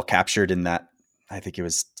 all captured in that, I think it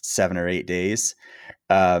was 7 or 8 days.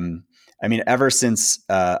 I mean, ever since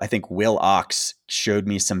I think Will Ox showed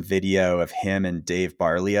me some video of him and Dave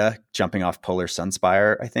Barlia jumping off Polar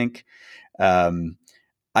Sunspire, I think,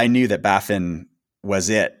 I knew that Baffin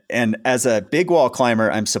was it. And as a big wall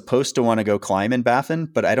climber, I'm supposed to want to go climb in Baffin,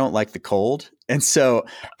 but I don't like the cold. And so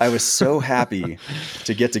I was so happy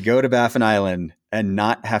to get to go to Baffin Island and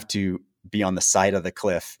not have to be on the side of the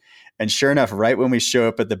cliff. And sure enough, right when we show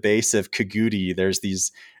up at the base of Kagudi, there's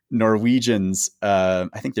these Norwegians, I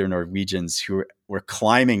think they're Norwegians, who were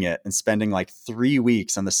climbing it and spending like 3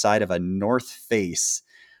 weeks on the side of a north face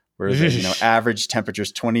where the average temperature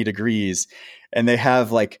is 20 degrees. And they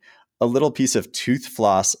have like a little piece of tooth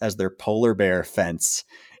floss as their polar bear fence.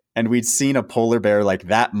 And we'd seen a polar bear like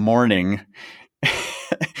that morning.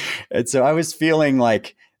 And so I was feeling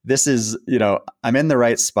like this is, I'm in the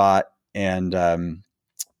right spot. And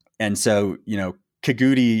so,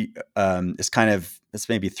 Kagudi is it's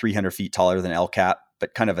maybe 300 feet taller than El Cap,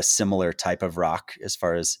 but kind of a similar type of rock as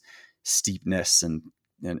far as steepness and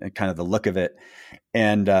kind of the look of it.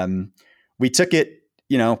 And we took it,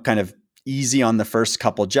 kind of easy on the first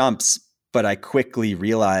couple jumps, but I quickly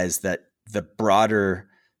realized that the broader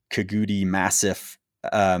Kagudi massif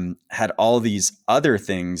had all these other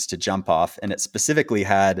things to jump off. And it specifically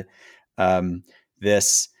had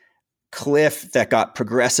this cliff that got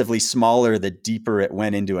progressively smaller the deeper it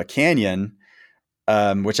went into a canyon,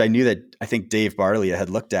 which I knew that I think Dave Barlia had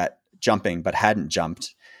looked at jumping, but hadn't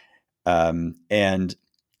jumped. And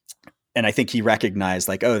I think he recognized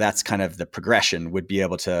like, oh, that's kind of the progression, would be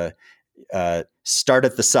able to start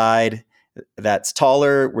at the side that's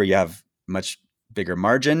taller where you have much bigger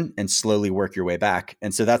margin and slowly work your way back.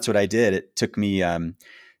 And so that's what I did. It took me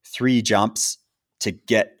 3 jumps to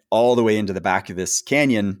get all the way into the back of this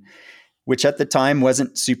canyon, which at the time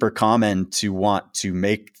wasn't super common to want to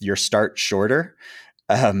make your start shorter.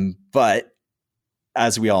 But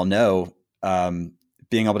as we all know,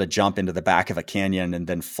 being able to jump into the back of a canyon and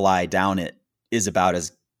then fly down it is about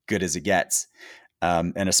as good as it gets.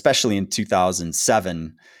 And especially in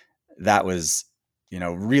 2007, that was,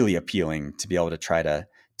 really appealing to be able to try to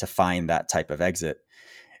find that type of exit.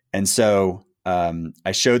 And so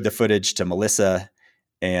I showed the footage to Melissa,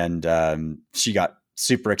 and she got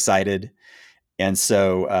super excited. And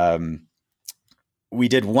so we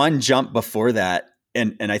did one jump before that.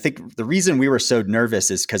 And I think the reason we were so nervous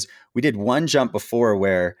is because we did one jump before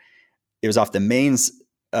where it was off the mains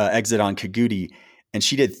exit on Kagudi, and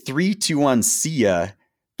she did 3, 2, 1, see ya.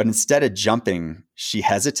 But instead of jumping, she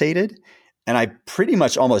hesitated. and I pretty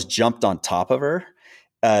much almost jumped on top of her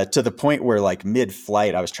to the point where like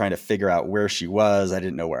mid-flight, I was trying to figure out where she was. I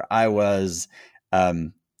didn't know where I was.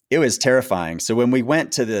 It was terrifying. So when we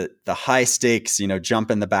went to the high stakes,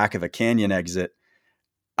 jump in the back of a canyon exit,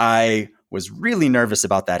 I was really nervous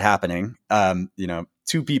about that happening.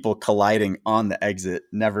 Two people colliding on the exit,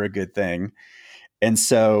 never a good thing. And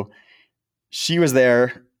so she was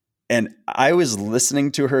there and I was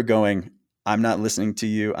listening to her going, I'm not listening to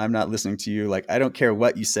you. I'm not listening to you. Like, I don't care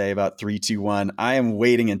what you say about 3, 2, 1. I am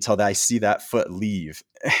waiting until I see that foot leave.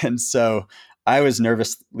 And so I was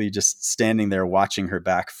nervously just standing there watching her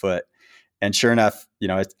back foot. And sure enough,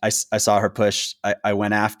 I saw her push. I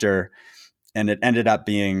went after, and it ended up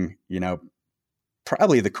being,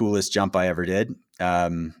 probably the coolest jump I ever did.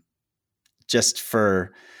 Just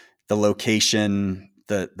for the location,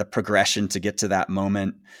 the progression to get to that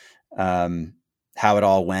moment, how it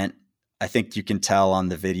all went. I think you can tell on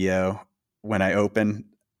the video when I open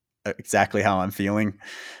exactly how I'm feeling.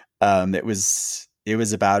 It was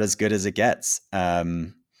about as good as it gets.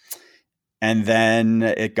 And then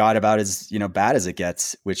it got about as, bad as it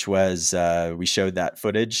gets, which was, we showed that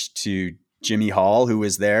footage to Jimmy Hall, who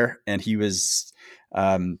was there, and he was,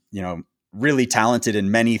 really talented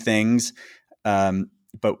in many things.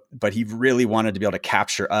 But he really wanted to be able to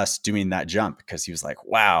capture us doing that jump because he was like,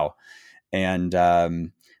 wow.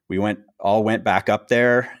 And, we went back up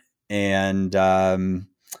there, and we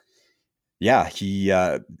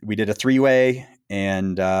did a 3-way,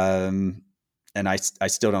 and I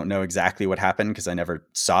still don't know exactly what happened because I never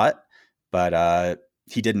saw it, but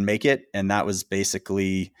he didn't make it, and that was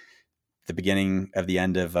basically the beginning of the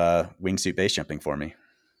end of wingsuit base jumping for me.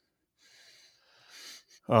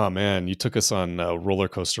 Oh man, you took us on a roller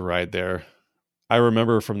coaster ride there. I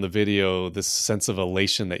remember from the video this sense of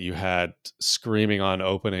elation that you had screaming on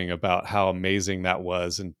opening about how amazing that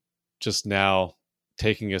was, and just now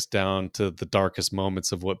taking us down to the darkest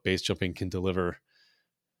moments of what base jumping can deliver.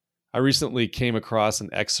 I recently came across an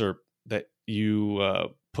excerpt that you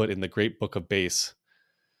put in the Great Book of Base.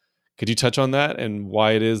 Could you touch on that and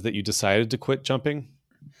why it is that you decided to quit jumping?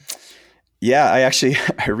 Yeah,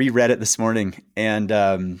 I reread it this morning, and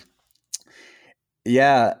at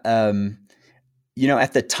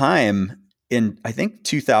the time in, I think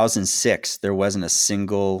 2006, there wasn't a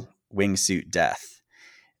single wingsuit death.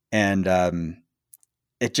 And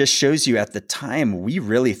it just shows you at the time, we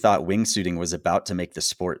really thought wingsuiting was about to make the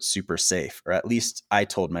sport super safe, or at least I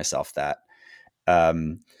told myself that.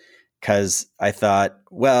 Because I thought,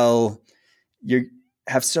 well, you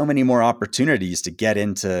have so many more opportunities to get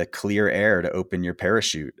into clear air to open your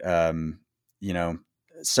parachute.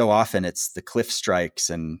 So often it's the cliff strikes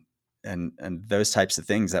and those types of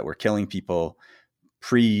things that were killing people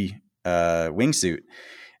pre wingsuit.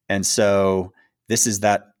 And so this is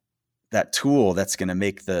that tool that's going to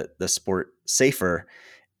make the sport safer.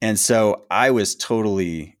 And so I was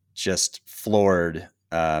totally just floored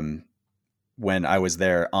when I was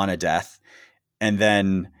there on a death. And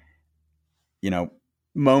then,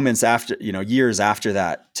 moments after, years after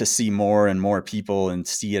that, to see more and more people and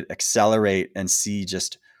see it accelerate and see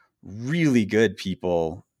just really good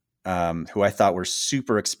people who I thought were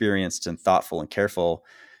super experienced and thoughtful and careful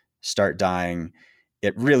start dying.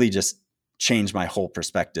 It really just changed my whole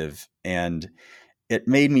perspective. And it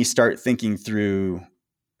made me start thinking through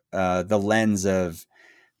the lens of,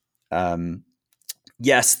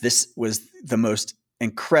 yes, this was the most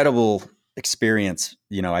incredible experience,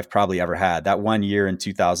 I've probably ever had. That 1 year in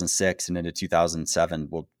 2006 and into 2007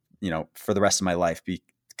 will, for the rest of my life be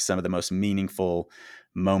some of the most meaningful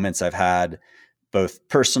moments I've had, both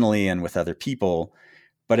personally and with other people.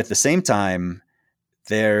 But at the same time,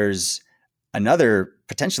 there's another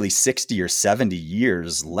potentially 60 or 70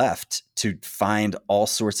 years left to find all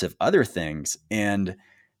sorts of other things. And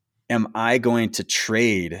am I going to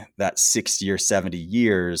trade that 60 or 70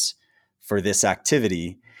 years for this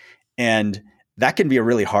activity? And that can be a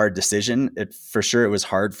really hard decision. For sure, it was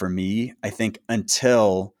hard for me, I think,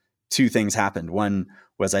 until two things happened. One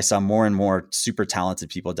was I saw more and more super talented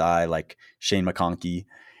people die, like Shane McConkey.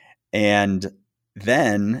 And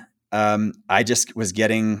then I just was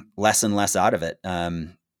getting less and less out of it. I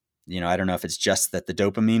don't know if it's just that the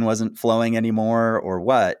dopamine wasn't flowing anymore or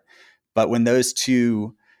what, but when those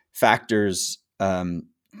two factors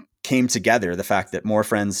came together, the fact that more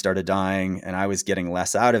friends started dying and I was getting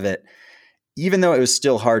less out of it, even though it was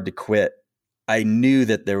still hard to quit, I knew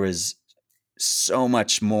that there was so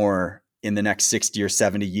much more in the next 60 or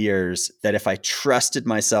 70 years that if I trusted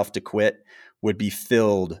myself to quit, would be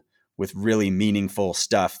filled with really meaningful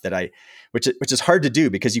stuff which is hard to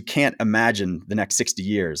do because you can't imagine the next 60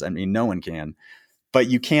 years. I mean, no one can, but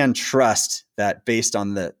you can trust that based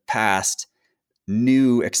on the past,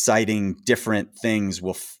 new, exciting, different things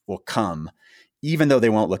will come, even though they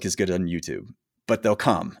won't look as good on YouTube, but they'll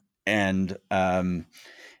come. And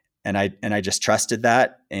I just trusted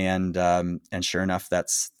that, and sure enough,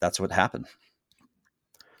 that's what happened.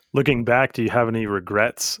 Looking back, do you have any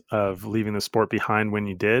regrets of leaving the sport behind when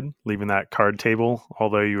you did, leaving that card table,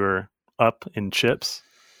 although you were up in chips?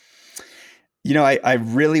 You know, I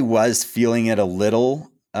really was feeling it a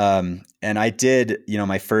little. And I did,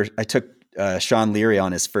 I took Sean Leary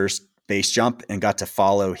on his first base jump and got to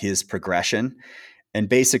follow his progression. And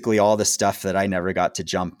basically all the stuff that I never got to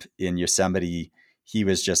jump in Yosemite, he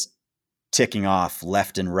was just ticking off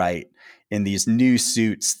left and right in these new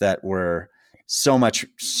suits that were so much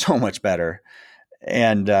better.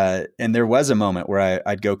 And there was a moment where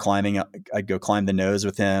I'd go climb the nose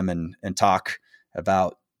with him and talk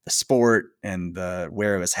about the sport and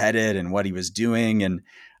where it was headed and what he was doing. And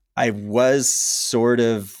I was sort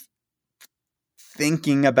of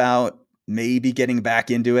thinking about maybe getting back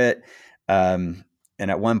into it. And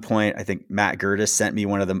at one point, I think Matt Gertis sent me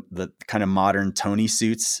one of the kind of modern Tony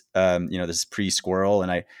suits, this pre-squirrel. And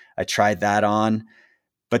I tried that on,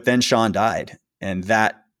 but then Sean died. And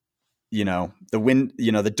that,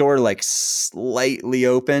 the door like slightly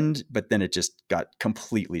opened, but then it just got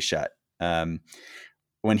completely shut.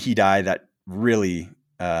 When he died, that really,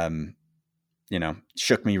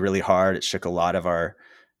 shook me really hard. It shook a lot of our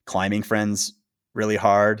climbing friends really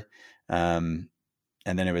hard. And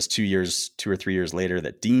then it was 2 or 3 years later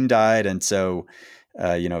that Dean died. And so,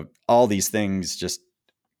 all these things just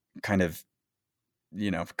kind of,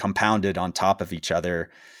 compounded on top of each other.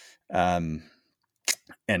 And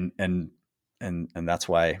that's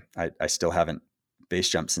why I still haven't base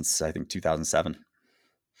jumped since I think 2007.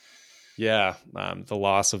 Yeah. The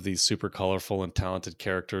loss of these super colorful and talented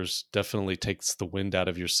characters definitely takes the wind out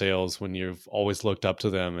of your sails when you've always looked up to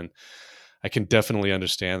them. And I can definitely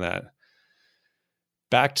understand that.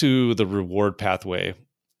 Back to the reward pathway.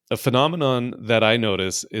 A phenomenon that I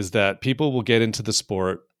notice is that people will get into the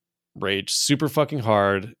sport, rage super fucking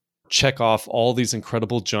hard, check off all these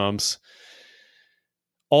incredible jumps,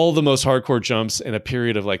 all the most hardcore jumps in a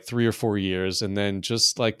period of like 3 or 4 years. And then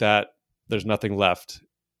just like that, there's nothing left.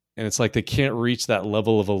 And it's like they can't reach that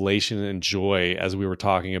level of elation and joy as we were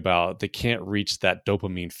talking about. They can't reach that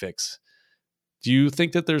dopamine fix. Do you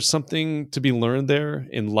think that there's something to be learned there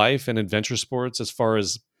in life and adventure sports as far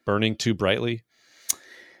as burning too brightly?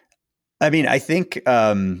 I mean, I think,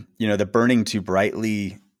 the burning too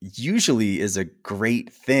brightly usually is a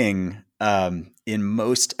great thing in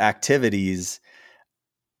most activities,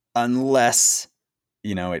 unless,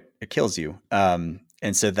 it kills you.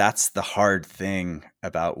 And so that's the hard thing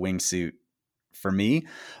about wingsuit for me.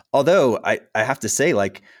 Although I have to say,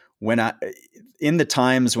 like, in the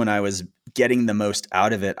times when I was getting the most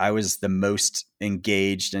out of it, I was the most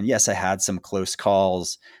engaged. And yes, I had some close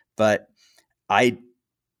calls, but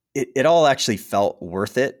it all actually felt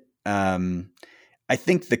worth it. I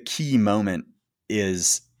think the key moment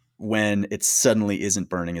is when it suddenly isn't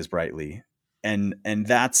burning as brightly. And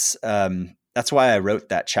that's why I wrote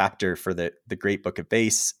that chapter for the Great Book of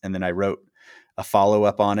Base. And then I wrote a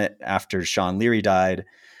follow-up on it after Sean Leary died,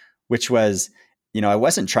 which was, I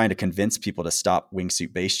wasn't trying to convince people to stop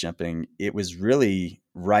wingsuit base jumping. It was really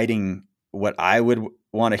writing what I would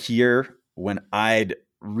want to hear when I'd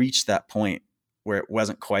reached that point where it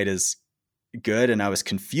wasn't quite as good. And I was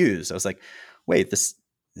confused. I was like, wait, this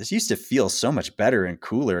used to feel so much better and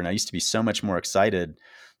cooler. And I used to be so much more excited.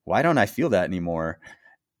 Why don't I feel that anymore?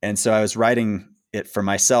 And so I was writing it for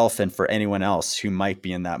myself and for anyone else who might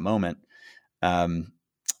be in that moment.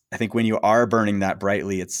 I think when you are burning that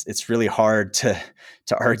brightly, it's really hard to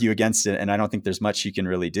argue against it. And I don't think there's much you can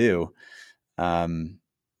really do.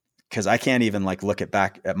 Because I can't even look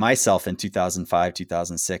back at myself in 2005,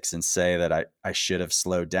 2006 and say that I should have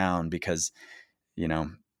slowed down, because,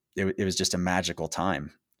 it was just a magical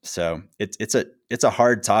time. So it's a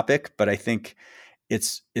hard topic, but I think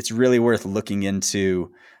it's really worth looking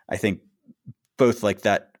into. I think both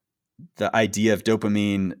the idea of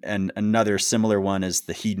dopamine, and another similar one is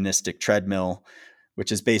the hedonistic treadmill,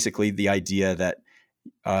 which is basically the idea that,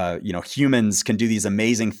 humans can do these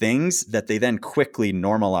amazing things that they then quickly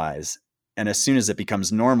normalize. And as soon as it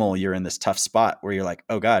becomes normal, you're in this tough spot where you're like,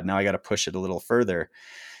 oh God, now I got to push it a little further.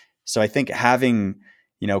 So I think having,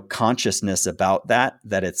 consciousness about that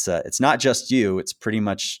it's not just you, it's pretty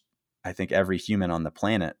much, I think every human on the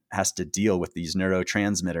planet has to deal with these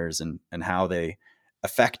neurotransmitters and how they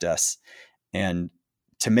affect us, and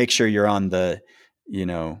to make sure you're on the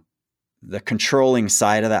controlling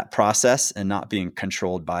side of that process and not being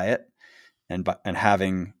controlled by it. and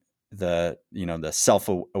having the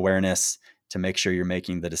self-awareness to make sure you're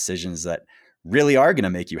making the decisions that really are going to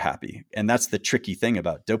make you happy. And that's the tricky thing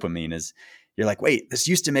about dopamine is you're like, wait, this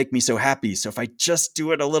used to make me so happy. So if I just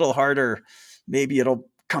do it a little harder, maybe it'll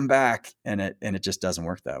come back. And it just doesn't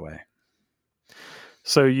work that way.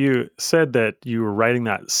 So you said that you were writing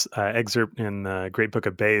that excerpt in the Great Book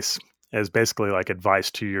of Bass as basically like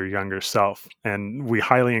advice to your younger self. And we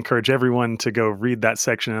highly encourage everyone to go read that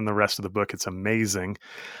section and the rest of the book. It's amazing.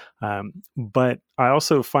 But I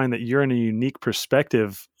also find that you're in a unique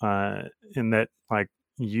perspective in that, like,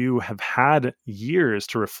 you have had years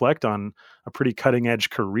to reflect on a pretty cutting edge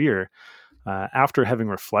career. After having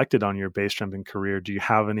reflected on your base jumping career, do you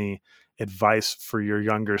have any advice for your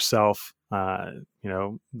younger self,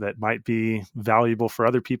 that might be valuable for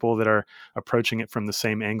other people that are approaching it from the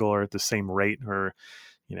same angle or at the same rate, or,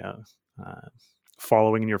 uh,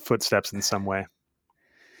 following in your footsteps in some way?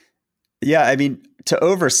 Yeah, I mean, to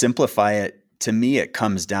oversimplify it, to me, it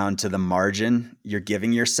comes down to the margin you're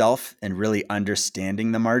giving yourself and really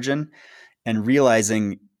understanding the margin and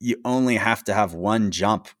realizing you only have to have one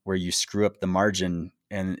jump where you screw up the margin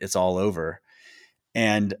and it's all over.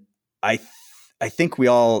 And I think we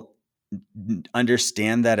all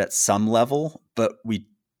understand that at some level, but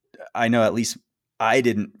I know at least I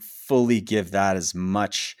didn't fully give that as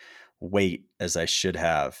much weight as I should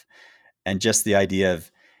have. And just the idea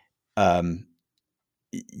of,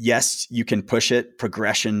 yes, you can push it.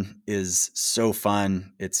 Progression is so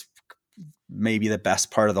fun. It's maybe the best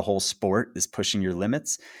part of the whole sport is pushing your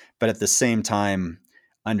limits. But at the same time,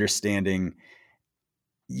 understanding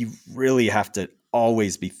you really have to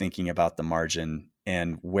always be thinking about the margin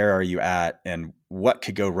and where are you at and what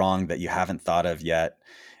could go wrong that you haven't thought of yet.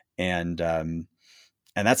 And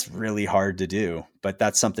that's really hard to do, but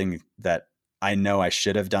that's something that I know I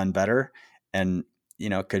should have done better. And,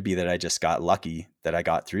 it could be that I just got lucky that I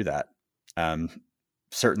got through that.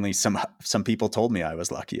 Certainly some people told me I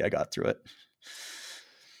was lucky I got through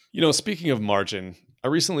it. Speaking of margin, I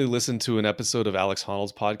recently listened to an episode of Alex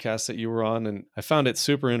Honnold's podcast that you were on, and I found it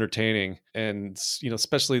super entertaining. And,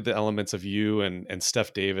 especially the elements of you and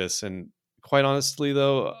Steph Davis. And quite honestly,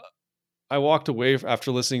 though, I walked away after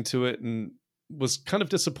listening to it and was kind of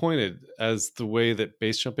disappointed as the way that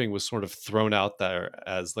base jumping was sort of thrown out there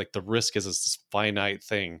as like the risk is this finite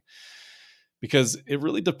thing, because it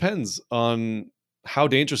really depends on how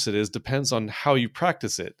dangerous it is, depends on how you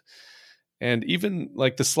practice it. And even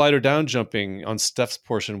like the slider down jumping on Steph's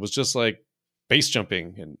portion was just like base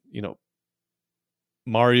jumping, and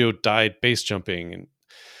Mario died base jumping,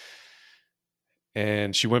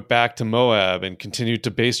 and she went back to Moab and continued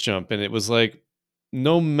to base jump, and it was like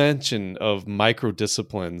no mention of micro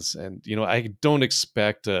disciplines. And I don't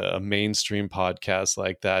expect a mainstream podcast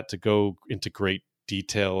like that to go into great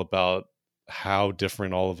detail about how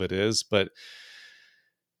different all of it is. But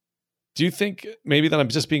do you think maybe that I'm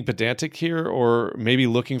just being pedantic here, or maybe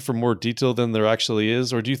looking for more detail than there actually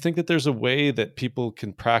is? Or do you think that there's a way that people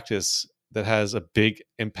can practice that has a big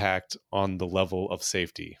impact on the level of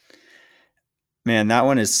safety? Man, that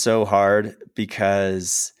one is so hard,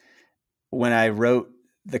 because when I wrote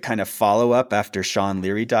the kind of follow-up after Sean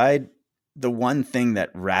Leary died, the one thing that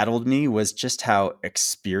rattled me was just how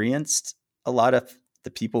experienced a lot of the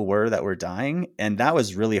people were that were dying. And that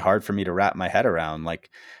was really hard for me to wrap my head around. Like,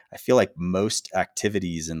 I feel like most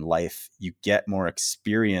activities in life, you get more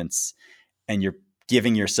experience and you're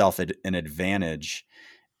giving yourself an advantage.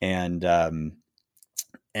 And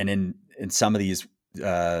in some of these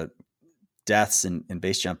deaths in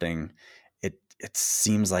base jumping, it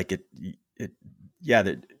seems like it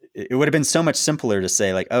would have been so much simpler to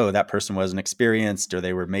say like, oh, that person wasn't experienced, or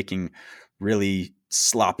they were making really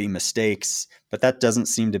sloppy mistakes, but that doesn't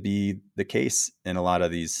seem to be the case in a lot of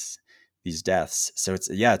these deaths. So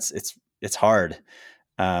it's hard.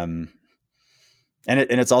 And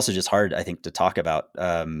it's also just hard, I think, to talk about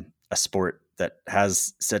a sport that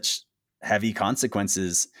has such heavy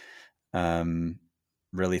consequences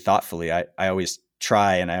really thoughtfully. I always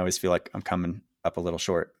try, and I always feel like I'm coming up a little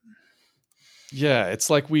short. Yeah, it's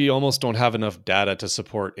like we almost don't have enough data to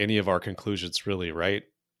support any of our conclusions, really, right?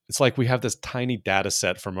 It's like we have this tiny data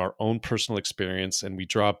set from our own personal experience, and we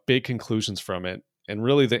draw big conclusions from it. And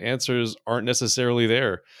really, the answers aren't necessarily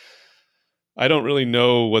there. I don't really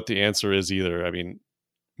know what the answer is either. I mean,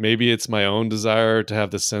 maybe it's my own desire to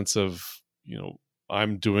have the sense of,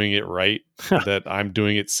 I'm doing it right, that I'm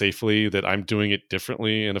doing it safely, that I'm doing it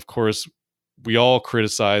differently. And of course, we all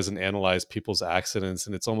criticize and analyze people's accidents,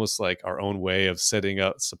 and it's almost like our own way of setting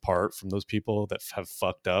us apart from those people that have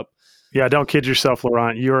fucked up. Yeah, don't kid yourself,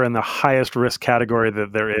 Laurent. You are in the highest risk category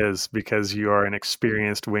that there is because you are an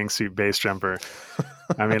experienced wingsuit base jumper.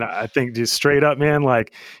 I mean, I think just straight up, man,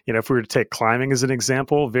 like, if we were to take climbing as an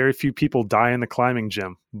example, very few people die in the climbing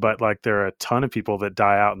gym, but like there are a ton of people that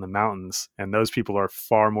die out in the mountains, and those people are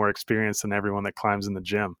far more experienced than everyone that climbs in the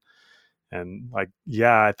gym. And like,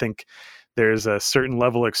 yeah, I think there's a certain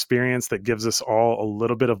level of experience that gives us all a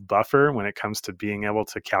little bit of buffer when it comes to being able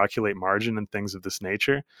to calculate margin and things of this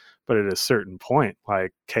nature. But at a certain point,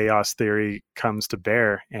 like chaos theory comes to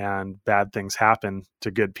bear and bad things happen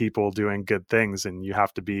to good people doing good things. And you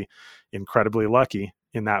have to be incredibly lucky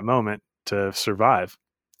in that moment to survive.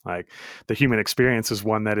 Like the human experience is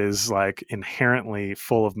one that is like inherently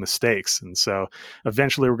full of mistakes. And so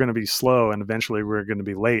eventually we're going to be slow and eventually we're going to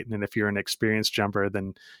be late. And if you're an experienced jumper,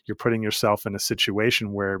 then you're putting yourself in a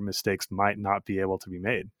situation where mistakes might not be able to be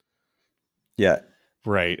made. Yeah.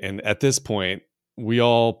 Right. And at this point, we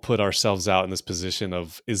all put ourselves out in this position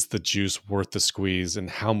of, is the juice worth the squeeze, and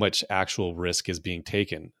how much actual risk is being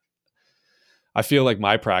taken? I feel like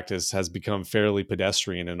my practice has become fairly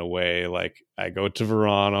pedestrian in a way. Like I go to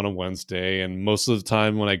Varan on a Wednesday, and most of the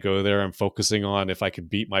time when I go there, I'm focusing on if I could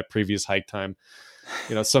beat my previous hike time.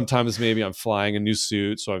 Sometimes maybe I'm flying a new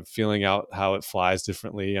suit, so I'm feeling out how it flies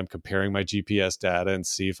differently. I'm comparing my GPS data and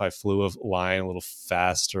see if I flew a line a little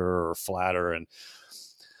faster or flatter. And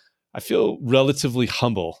I feel relatively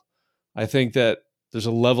humble. I think that there's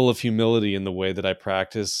a level of humility in the way that I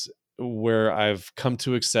practice, where I've come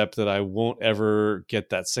to accept that I won't ever get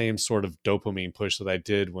that same sort of dopamine push that I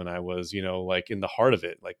did when I was, like in the heart of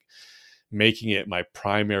it, like making it my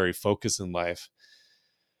primary focus in life.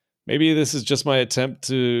 Maybe this is just my attempt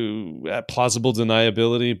at plausible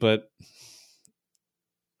deniability, but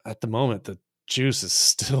at the moment, the juice is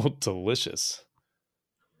still delicious.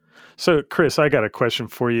 So, Chris, I got a question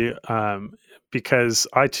for you, because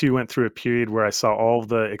I too went through a period where I saw all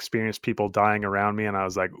the experienced people dying around me, and I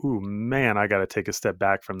was like, "Ooh, man, I got to take a step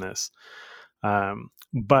back from this."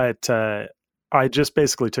 But I just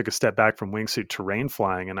basically took a step back from wingsuit terrain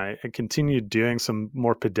flying, and I continued doing some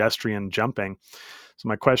more pedestrian jumping. So,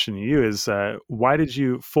 my question to you is, why did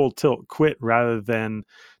you full tilt quit rather than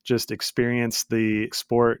just experience the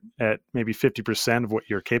sport at maybe 50% of what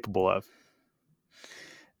you're capable of?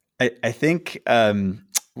 I think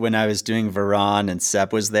when I was doing Varan and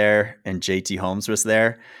Seb was there and JT Holmes was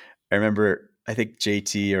there, I remember I think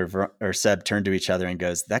JT or Seb turned to each other and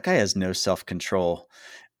goes, "That guy has no self-control."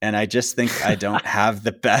 And I just think I don't have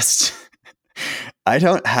the best. I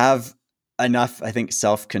don't have enough, I think,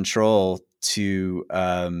 self-control to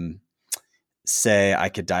say I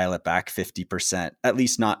could dial it back 50%, at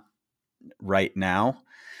least not right now.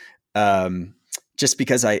 Just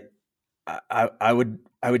because I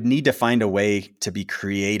would need to find a way to be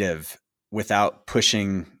creative without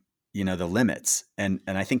pushing, the limits. And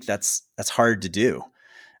I think that's hard to do.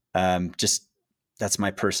 Just that's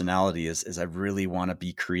my personality is I really want to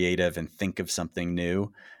be creative and think of something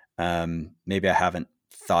new. Maybe I haven't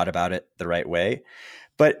thought about it the right way,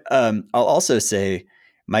 but I'll also say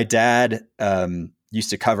my dad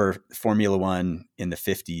used to cover Formula One in the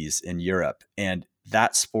 50s in Europe, and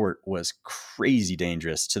that sport was crazy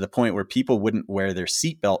dangerous to the point where people wouldn't wear their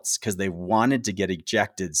seatbelts because they wanted to get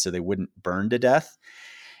ejected so they wouldn't burn to death.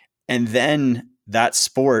 And then that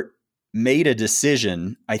sport made a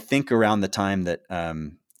decision, I think around the time that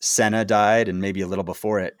Senna died and maybe a little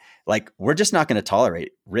before it, like, we're just not going to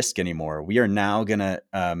tolerate risk anymore. We are now going to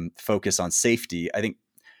focus on safety. I think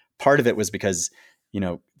part of it was because,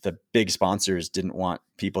 the big sponsors didn't want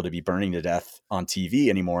people to be burning to death on TV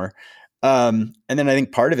anymore. And then I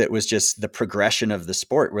think part of it was just the progression of the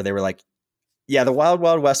sport where they were like, yeah, the Wild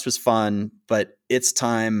Wild West was fun, but it's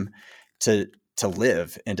time to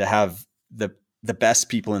live and to have the best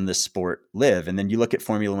people in this sport live. And then you look at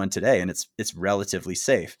Formula One today and it's relatively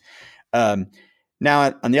safe.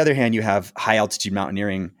 Now, on the other hand, you have high altitude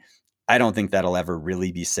mountaineering. I don't think that'll ever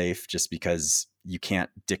really be safe just because you can't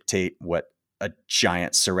dictate what a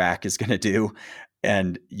giant Serac is going to do.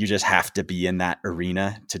 And you just have to be in that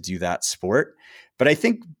arena to do that sport. But I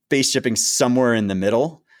think base jumping somewhere in the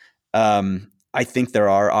middle. I think there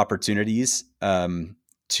are opportunities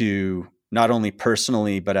to not only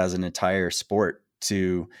personally, but as an entire sport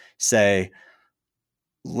to say,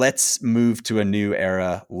 let's move to a new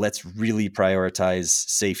era. Let's really prioritize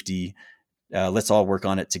safety. Let's all work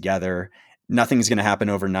on it together. Nothing's going to happen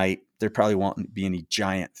overnight. There probably won't be any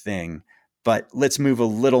giant thing, but let's move a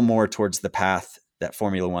little more towards the path that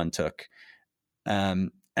Formula One took.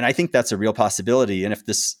 And And I think that's a real possibility. And if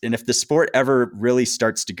the sport ever really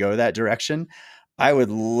starts to go that direction, I would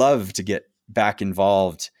love to get back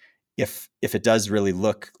involved if it does really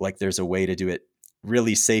look like there's a way to do it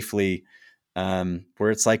really safely,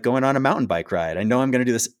 where it's like going on a mountain bike ride. I know I'm going to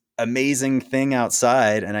do this amazing thing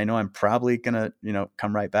outside, and I know I'm probably going to,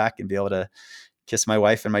 come right back and be able to kiss my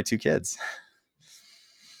wife and my 2 kids.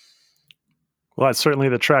 Well, that's certainly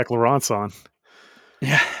the track Laurent's on.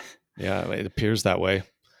 Yeah. Yeah, it appears that way.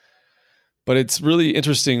 But it's really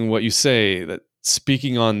interesting what you say, that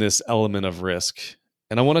speaking on this element of risk.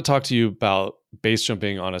 And I want to talk to you about base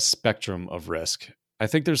jumping on a spectrum of risk. I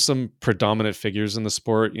think there's some predominant figures in the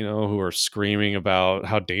sport, who are screaming about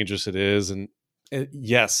how dangerous it is. And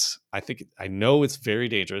yes, I know it's very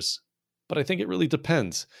dangerous, but I think it really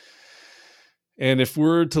depends. And if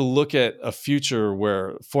we're to look at a future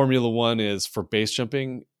where Formula One is for base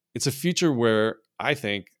jumping, it's a future where I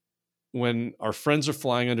think when our friends are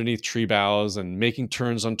flying underneath tree boughs and making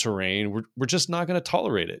turns on terrain, we're just not going to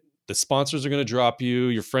tolerate it. The sponsors are going to drop you.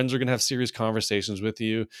 Your friends are going to have serious conversations with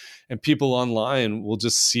you, and people online will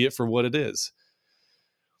just see it for what it is.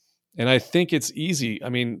 And I think it's easy. I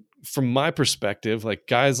mean, from my perspective, like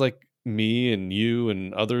guys like me and you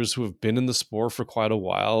and others who have been in the sport for quite a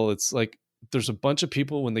while, it's like there's a bunch of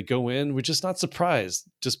people when they go in, we're just not surprised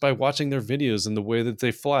just by watching their videos and the way that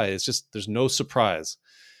they fly. It's just, there's no surprise.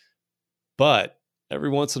 But every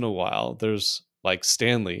once in a while, there's like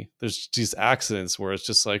Stanley, there's these accidents where it's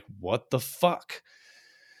just like, what the fuck?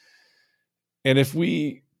 And if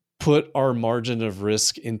we put our margin of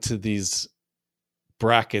risk into these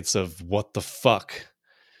brackets of what the fuck,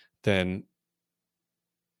 then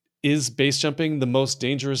is base jumping the most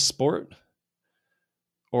dangerous sport?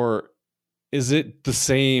 Or is it the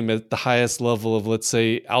same at the highest level of, let's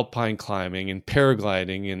say, alpine climbing and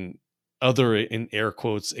paragliding and other, in air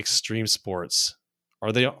quotes, extreme sports?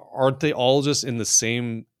 Aren't they all just in the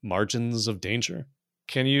same margins of danger?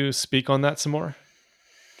 Can you speak on that some more?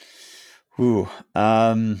 Ooh,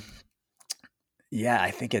 yeah, I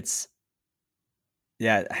think it's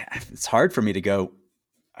hard for me to go,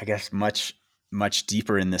 I guess, much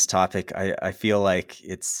deeper in this topic. I feel like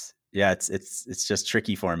it's just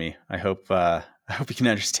tricky for me. I hope you can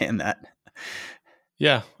understand that.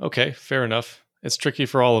 Yeah. Okay. Fair enough. It's tricky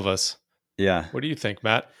for all of us. Yeah. What do you think,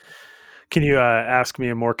 Matt? Can you ask me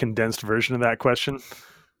a more condensed version of that question?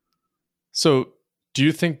 So, do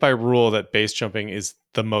you think by rule that base jumping is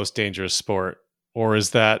the most dangerous sport, or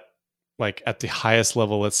is that like at the highest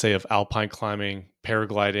level, let's say, of alpine climbing,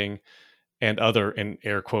 paragliding, and other, in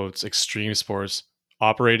air quotes, extreme sports,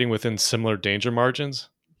 operating within similar danger margins?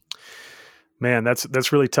 Man,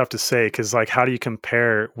 that's really tough to say, because like, how do you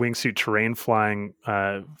compare wingsuit terrain flying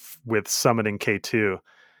with summiting K2?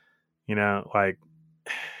 Like,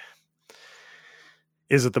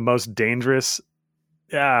 is it the most dangerous?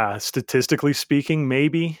 Yeah, statistically speaking,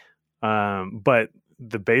 maybe. But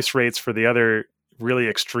the base rates for the other really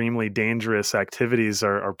extremely dangerous activities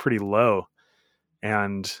are pretty low,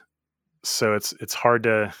 and so it's hard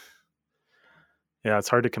to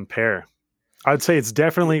compare. I'd say it's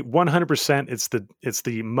definitely 100%. It's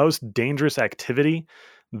the most dangerous activity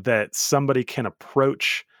that somebody can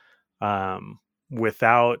approach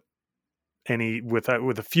without with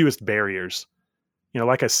the fewest barriers.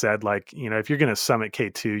 Like I said, if you're going to summit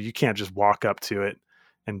K2, you can't just walk up to it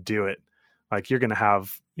and do it. Like, you're going to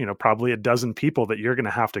have, probably a dozen people that you're going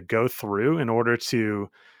to have to go through in order to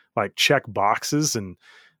like check boxes and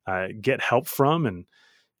get help from. And,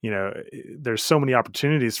 there's so many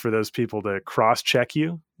opportunities for those people to cross check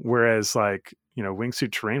you. Whereas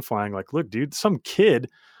wingsuit terrain flying, like, look, dude, some kid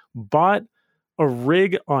bought a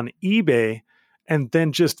rig on eBay and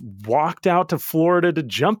then just walked out to Florida to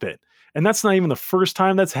jump it. And that's not even the first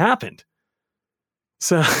time that's happened.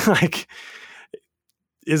 So, like,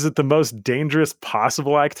 is it the most dangerous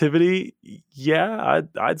possible activity? Yeah,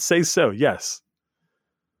 I'd say so. Yes.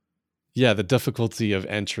 Yeah, the difficulty of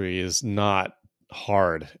entry is not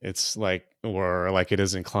hard. It's like it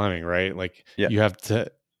is in climbing, right? Like, you have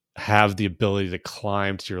to have the ability to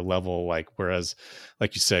climb to your level. Like, whereas,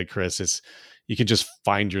 like you said, Chris, you can just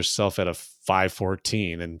find yourself at a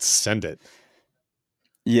 514 and send it.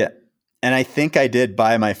 Yeah. And I think I did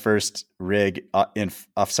buy my first rig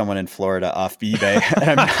off someone in Florida off eBay.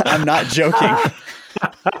 And I'm not joking.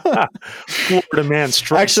 Florida man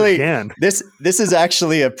strikes again. This is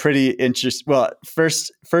actually a pretty interesting. Well,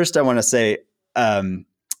 first I want to say,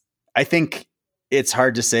 I think it's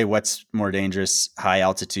hard to say what's more dangerous: high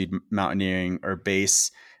altitude mountaineering or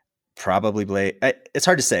base. Probably it's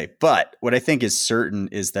hard to say. But what I think is certain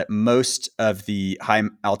is that most of the high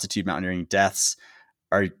altitude mountaineering deaths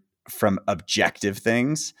from objective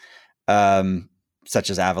things, such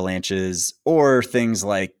as avalanches or things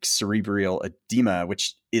like cerebral edema,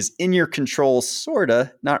 which is in your control,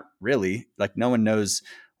 sorta, not really. Like no one knows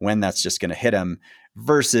when that's just going to hit them.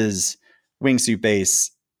 Versus wingsuit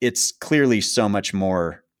base, it's clearly so much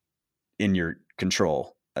more in your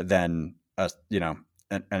control than an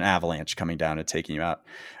avalanche coming down and taking you out.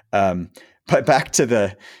 But back to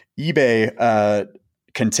the eBay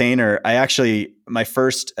container, my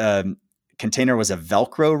first container was a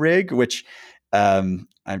Velcro rig, which I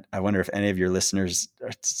wonder if any of your listeners,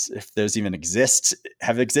 if those even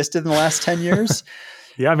have existed in the last 10 years.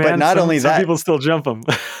 Yeah, man. But not only that, some people still jump them.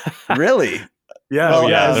 Really? Yeah. Well,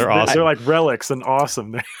 yeah, they're awesome. They're like relics and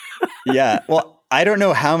awesome. Yeah. Well, I don't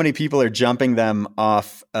know how many people are jumping them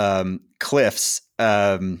off cliffs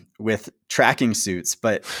with tracking suits,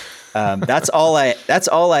 but that's all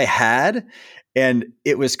I had. And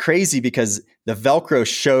it was crazy because the Velcro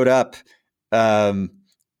showed up a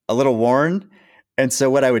little worn. And so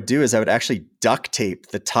what I would do is I would actually duct tape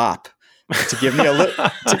the top to give me a little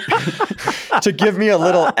to give me a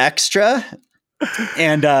little extra.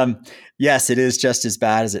 And yes, it is just as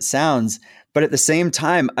bad as it sounds. But at the same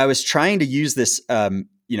time, I was trying to use this, I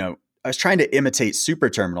was trying to imitate super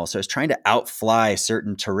terminal. So I was trying to outfly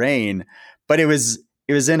certain terrain, but it was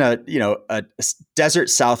in a desert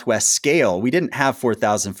Southwest scale. We didn't have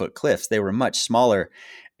 4,000 foot cliffs. They were much smaller.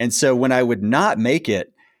 And so when I would not make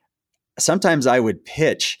it, sometimes I would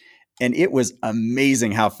pitch, and it was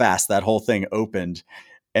amazing how fast that whole thing opened.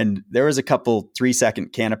 And there was a couple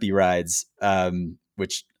 3-second canopy rides,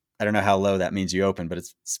 which I don't know how low that means you open, but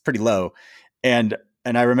it's pretty low. And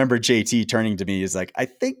I remember JT turning to me, he's like, I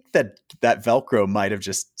think that Velcro might have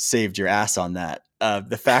just saved your ass on that.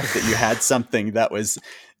 The fact that you had something that was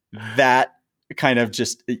that kind of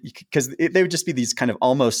just, because they would just be these kind of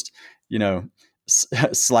almost,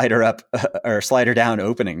 slider up or slider down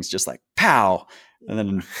openings, just like pow.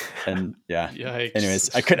 And yeah. Yikes.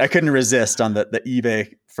 Anyways, I couldn't resist on the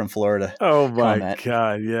eBay from Florida. Oh my comment.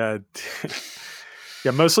 God. Yeah. Yeah,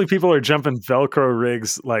 mostly people are jumping Velcro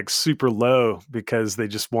rigs like super low because they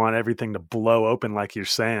just want everything to blow open, like you're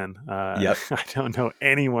saying. Yep. I don't know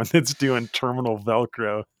anyone that's doing terminal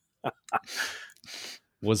Velcro.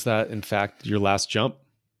 Was that, in fact, your last jump?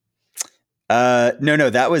 No,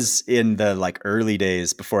 that was in the early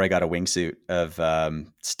days before I got a wingsuit of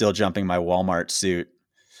still jumping my Walmart suit.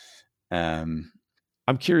 I'm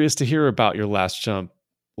curious to hear about your last jump.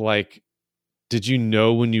 Did you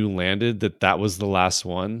know when you landed that was the last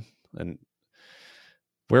one? And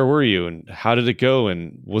where were you and how did it go?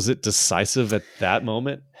 And was it decisive at that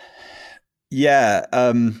moment? Yeah.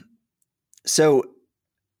 So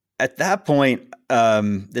at that point,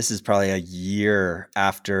 this is probably a year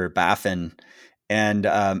after Baffin, and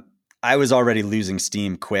I was already losing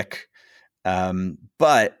steam quick.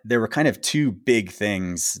 But there were kind of two big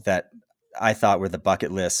things that I thought were the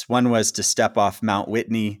bucket list. One was to step off Mount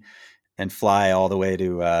Whitney and fly all the way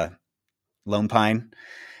to Lone Pine.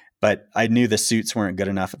 But I knew the suits weren't good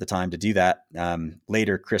enough at the time to do that.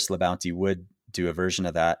 Later, Chris LaBounty would do a version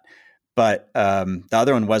of that. But the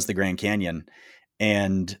other one was the Grand Canyon.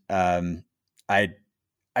 And I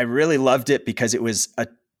really loved it because it was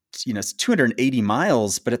it's 280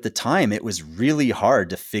 miles, but at the time it was really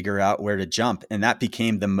hard to figure out where to jump. And that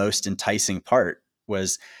became the most enticing part,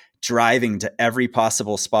 was driving to every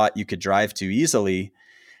possible spot you could drive to easily.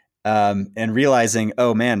 And realizing,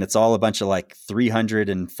 oh man, it's all a bunch of 300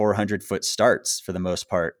 and 400 foot starts for the most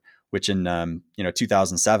part, which in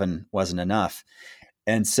 2007 wasn't enough.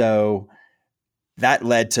 And so that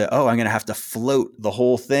led to, I'm going to have to float the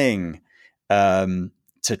whole thing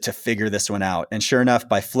to figure this one out. And sure enough,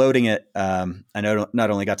 by floating it, I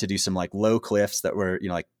not only got to do some low cliffs that were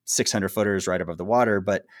 600 footers right above the water,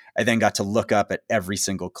 but I then got to look up at every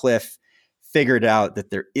single cliff, figured out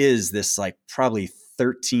that there is this probably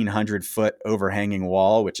 1,300 foot overhanging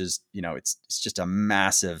wall, which is, it's just a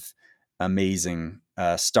massive, amazing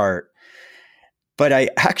start. But I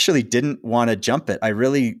actually didn't want to jump it. I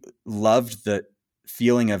really loved the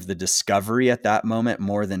feeling of the discovery at that moment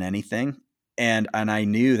more than anything. And I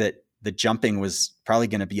knew that the jumping was probably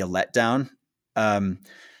going to be a letdown.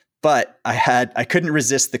 But I couldn't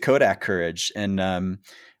resist the Kodak courage. And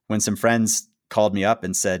when some friends called me up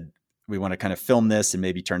and said, we want to kind of film this and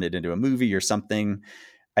maybe turn it into a movie or something,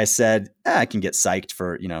 I said, I can get psyched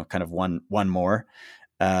for, kind of one more.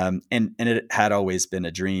 And it had always been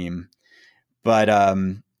a dream, but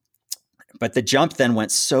the jump then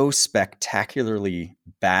went so spectacularly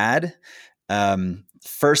bad.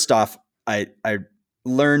 First off, I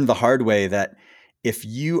learned the hard way that if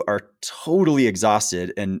you are totally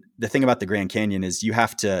exhausted, and the thing about the Grand Canyon is you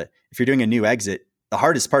have to, if you're doing a new exit, the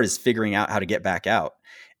hardest part is figuring out how to get back out.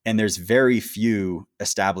 And there's very few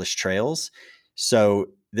established trails. So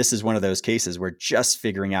this is one of those cases where just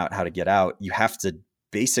figuring out how to get out, you have to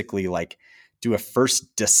basically like do a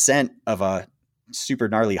first descent of a super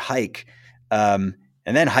gnarly hike, and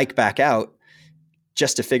then hike back out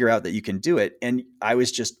just to figure out that you can do it. And I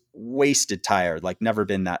was just wasted tired, like never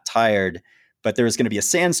been that tired, but there was going to be a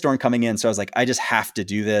sandstorm coming in. So I was like, I just have to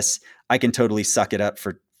do this. I can totally suck it up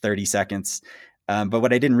for 30 seconds. But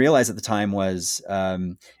what I didn't realize at the time was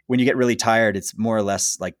when you get really tired, it's more or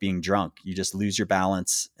less like being drunk. You just lose your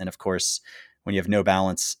balance. And of course, when you have no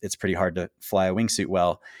balance, it's pretty hard to fly a wingsuit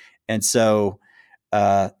well. And so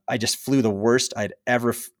I just flew the worst I'd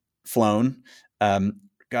ever flown.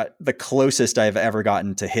 Got the closest I've ever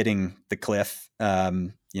gotten to hitting the cliff.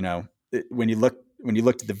 When you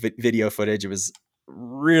looked at the video footage, it was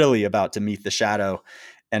really about to meet the shadow.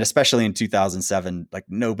 And especially in 2007, like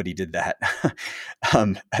nobody did that,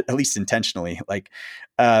 at least intentionally.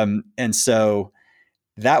 And so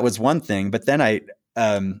that was one thing. But then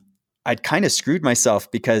I'd kind of screwed myself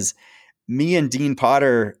because me and Dean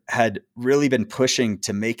Potter had really been pushing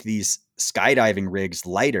to make these skydiving rigs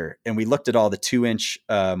lighter. And we looked at all the 2-inch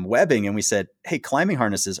webbing and we said, hey, climbing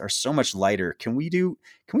harnesses are so much lighter. Can we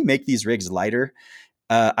make these rigs lighter?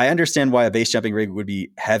 I understand why a base jumping rig would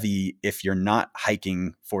be heavy if you're not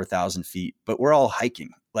hiking 4,000 feet, but we're all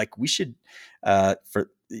hiking. Like we should,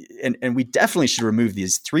 and we definitely should remove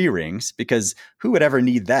these 3 rings because who would ever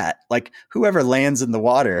need that? Like whoever lands in the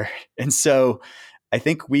water. And so I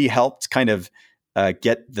think we helped kind of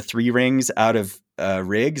get the 3 rings out of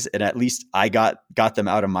rigs. And at least I got them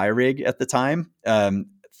out of my rig at the time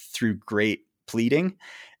through great pleading.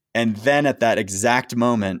 And then at that exact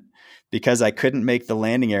moment, because I couldn't make the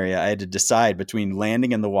landing area, I had to decide between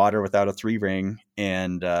landing in the water without a 3 ring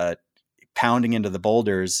and pounding into the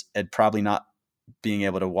boulders and probably not being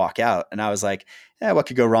able to walk out. And I was like, what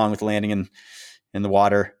could go wrong with landing in the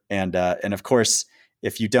water? And of course,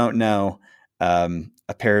 if you don't know,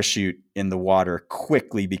 a parachute in the water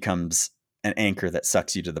quickly becomes an anchor that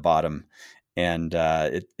sucks you to the bottom. And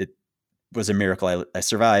it was a miracle. I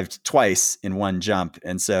survived twice in one jump.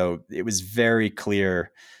 And so it was very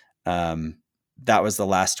clear that was the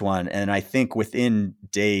last one. And I think within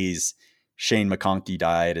days, Shane McConkey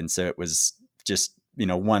died. And so it was just,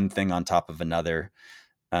 one thing on top of another.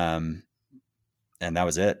 And that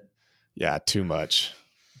was it. Yeah, too much.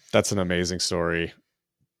 That's an amazing story.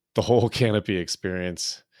 The whole canopy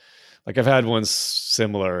experience. Like I've had one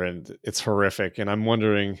similar and it's horrific. And I'm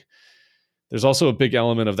wondering, there's also a big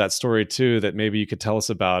element of that story too, that maybe you could tell us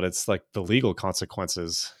about. It's like the legal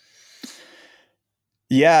consequences.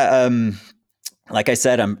 Yeah. Like I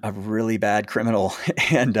said, I'm a really bad criminal.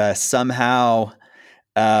 And somehow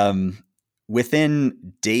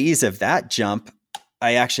within days of that jump,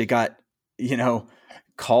 I actually got,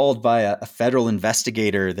 called by a federal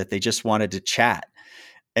investigator that they just wanted to chat.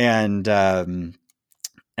 And I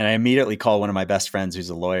immediately called one of my best friends who's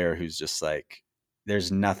a lawyer, who's just like,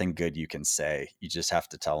 there's nothing good you can say. You just have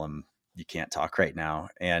to tell him you can't talk right now.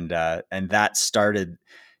 And that started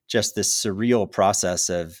just this surreal process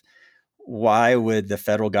of why would the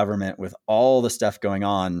federal government, with all the stuff going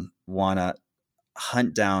on, want to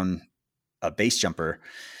hunt down a base jumper?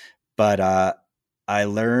 But I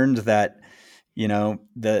learned that,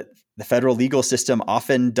 the federal legal system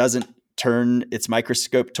often doesn't turn its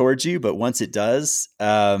microscope towards you, but once it does,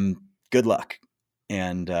 good luck.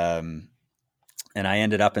 And I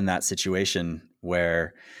ended up in that situation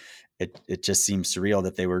where it just seemed surreal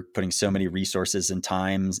that they were putting so many resources and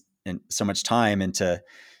so much time into,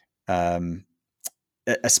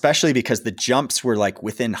 especially because the jumps were like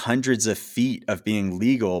within hundreds of feet of being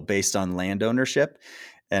legal based on land ownership.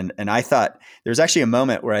 And I thought there was actually a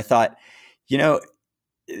moment where I thought,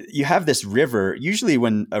 you have this river. Usually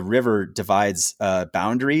when a river divides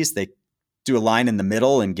boundaries, they do a line in the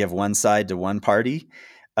middle and give one side to one party.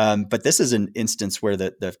 But this is an instance where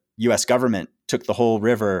the U.S. government took the whole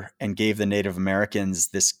river and gave the Native Americans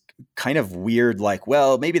this kind of weird, like,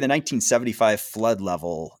 well, maybe the 1975 flood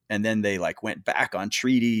level. And then they like went back on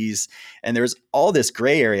treaties and there's all this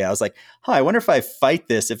gray area. I was like, I wonder if I fight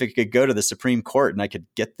this, if it could go to the Supreme Court and I could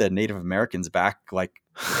get the Native Americans back, like,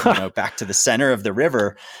 back to the center of the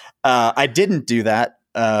river. I didn't do that.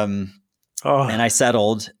 And I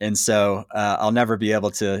settled. And so I'll never be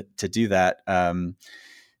able to do that.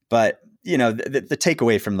 But the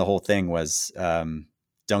takeaway from the whole thing was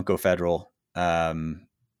don't go federal.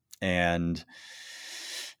 And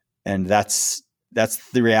that's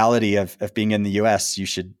the reality of being in the US. You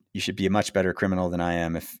should you should be a much better criminal than I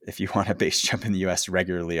am if you want to base jump in the US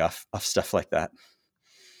regularly off stuff like that.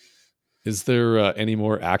 Is there any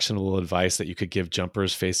more actionable advice that you could give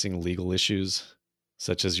jumpers facing legal issues,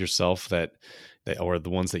 such as yourself, that or the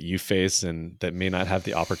ones that you face and that may not have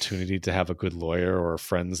the opportunity to have a good lawyer or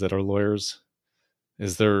friends that are lawyers?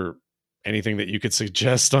 Is there anything that you could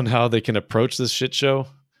suggest on how they can approach this shit show?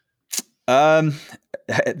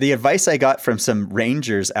 The advice I got from some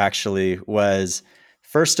rangers actually was,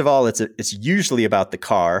 first of all, it's usually about the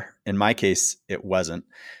car. In my case, it wasn't,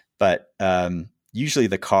 but usually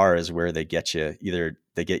the car is where they get you. Either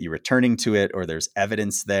they get you returning to it, or there's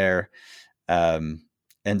evidence there. And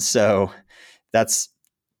so that's,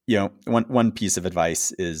 one piece of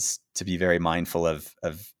advice is to be very mindful of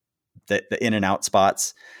the in and out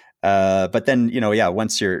spots. But then,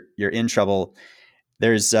 once you're in trouble,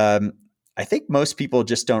 there's, I think most people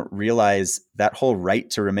just don't realize that whole right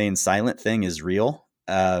to remain silent thing is real.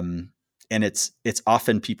 And it's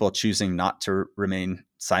often people choosing not to remain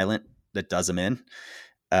silent that does them in.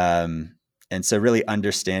 And so really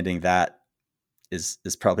understanding that is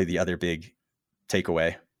probably the other big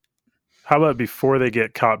takeaway. How about before they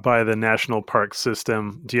get caught by the national park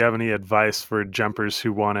system? Do you have any advice for jumpers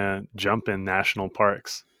who want to jump in national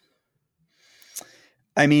parks?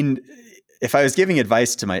 I mean, if I was giving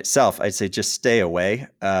advice to myself, I'd say just stay away.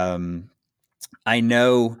 I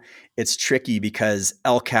know it's tricky because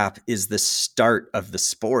LCAP is the start of the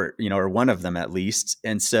sport, or one of them at least.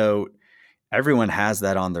 And so everyone has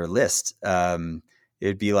that on their list.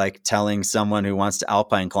 It'd be like telling someone who wants to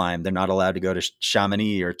alpine climb, they're not allowed to go to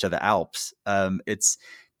Chamonix or to the Alps. It's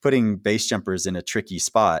putting base jumpers in a tricky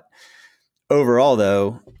spot. Overall,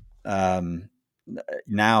 though,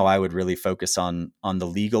 now I would really focus on the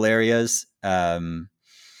legal areas. But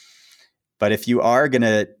if you are going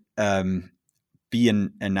to be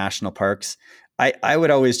in national parks, I would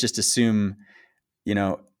always just assume,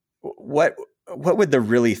 what would the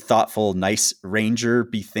really thoughtful, nice ranger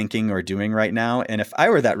be thinking or doing right now? And if I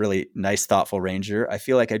were that really nice, thoughtful ranger, I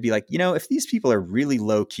feel like I'd be like, if these people are really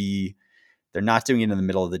low key, they're not doing it in the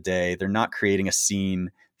middle of the day, they're not creating a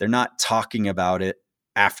scene, they're not talking about it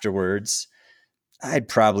afterwards, I'd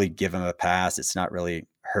probably give them a pass. It's not really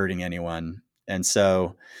hurting anyone. And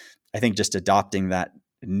so I think just adopting that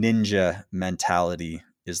ninja mentality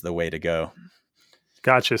is the way to go.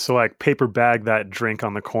 Gotcha. So like paper bag that drink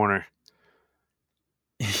on the corner.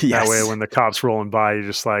 Yes. That way when the cops rolling by, you're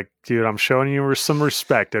just like, dude, I'm showing you some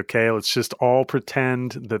respect, okay? Let's just all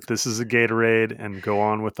pretend that this is a Gatorade and go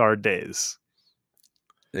on with our days.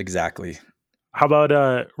 Exactly. How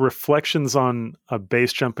about reflections on a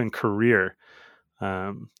base jumping career?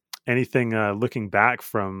 Anything looking back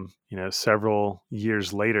from, several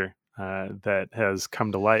years later that has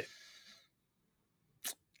come to light?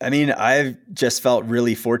 I mean, I've just felt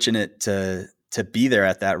really fortunate to be there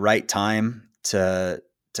at that right time, to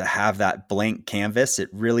have that blank canvas. It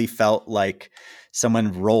really felt like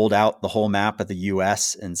someone rolled out the whole map of the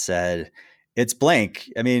US and said, it's blank.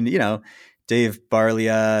 I mean, Dave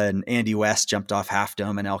Barlia and Andy West jumped off Half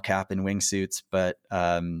Dome and LCAP in wingsuits, but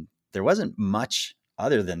there wasn't much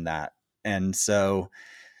other than that. And so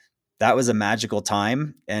that was a magical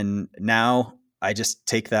time. And now I just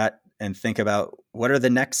take that and think about what are the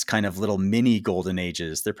next kind of little mini golden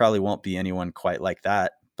ages. There probably won't be anyone quite like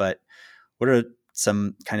that, but what are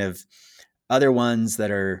some kind of other ones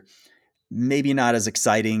that are maybe not as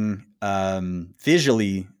exciting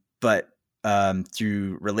visually, but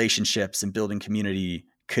through relationships and building community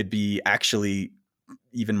could be actually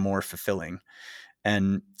even more fulfilling.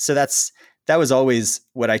 And so that was always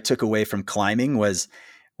what I took away from climbing. Was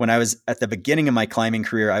when I was at the beginning of my climbing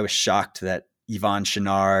career, I was shocked that Yvon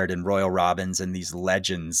Chouinard and Royal Robbins and these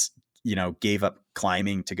legends, gave up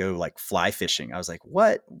climbing to go like fly fishing. I was like,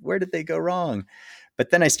 what? Where did they go wrong? But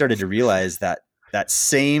then I started to realize that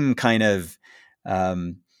same kind of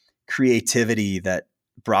creativity that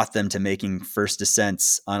brought them to making first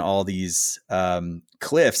descents on all these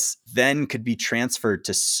cliffs then could be transferred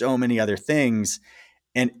to so many other things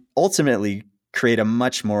and ultimately create a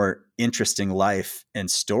much more interesting life and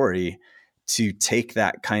story to take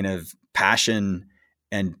that kind of passion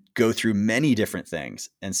and go through many different things.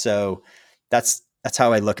 And so that's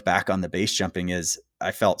how I look back on the base jumping. Is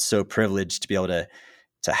I felt so privileged to be able to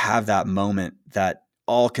have that moment, that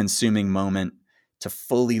all-consuming moment, to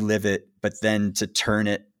fully live it, but then to turn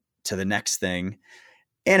it to the next thing.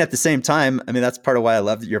 And at the same time, I mean, that's part of why I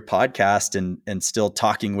love your podcast and still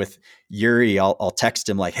talking with Yuri. I'll text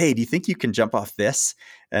him like, hey, do you think you can jump off this?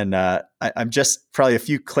 And I'm just probably a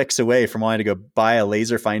few clicks away from wanting to go buy a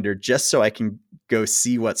laser finder just so I can go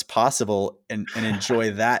see what's possible and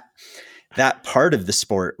enjoy that that part of the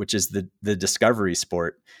sport, which is the discovery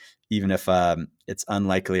sport, even if it's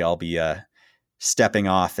unlikely I'll be stepping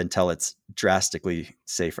off until it's drastically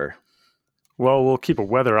safer. Well, we'll keep a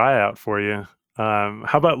weather eye out for you. How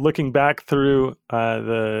about looking back through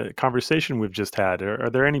the conversation we've just had? Are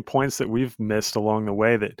there any points that we've missed along the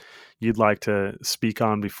way that you'd like to speak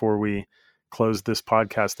on before we close this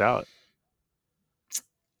podcast out?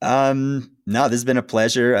 No, this has been a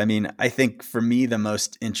pleasure. I mean, I think for me, the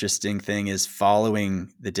most interesting thing is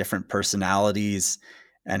following the different personalities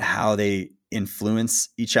and how they influence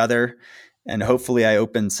each other. And hopefully I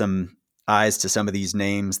opened some eyes to some of these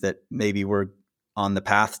names that maybe were on the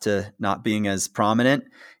path to not being as prominent.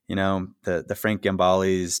 You know, the Frank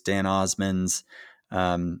Gambalis, Dan Osmonds,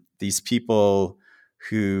 these people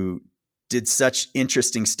who did such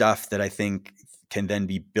interesting stuff that I think can then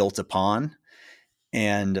be built upon.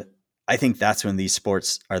 And I think that's when these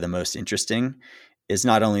sports are the most interesting, is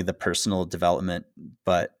not only the personal development,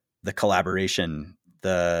 but the collaboration,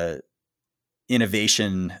 the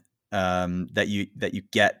innovation that you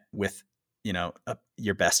get with,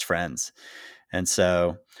 your best friends. And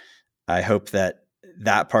so I hope that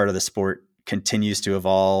part of the sport continues to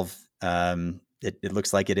evolve. It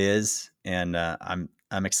looks like it is, and I'm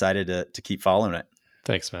excited to keep following it.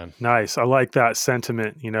 Thanks, man. Nice. I like that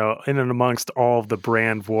sentiment, in and amongst all of the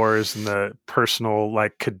brand wars and the personal,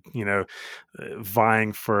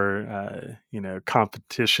 vying for,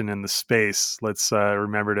 competition in the space. Let's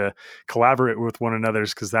remember to collaborate with one another,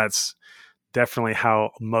 because that's definitely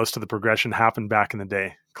how most of the progression happened back in the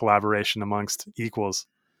day. Collaboration amongst equals.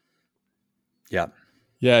 Yeah.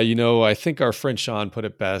 Yeah. I think our friend Sean put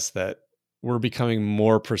it best, that we're becoming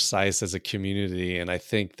more precise as a community. And I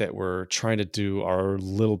think that we're trying to do our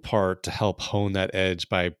little part to help hone that edge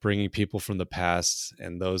by bringing people from the past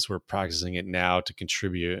and those who are practicing it now to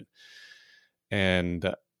contribute.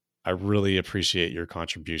 And I really appreciate your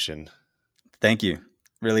contribution. Thank you.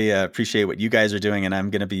 Really appreciate what you guys are doing. And I'm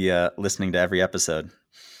going to be listening to every episode.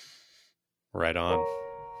 Right on.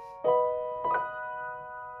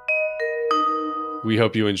 We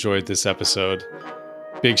hope you enjoyed this episode.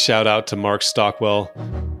 Big shout out to Mark Stockwell.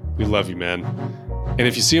 We love you, man. And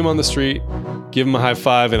if you see him on the street, give him a high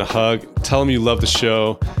five and a hug. Tell him you love the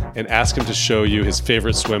show and ask him to show you his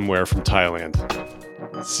favorite swimwear from Thailand.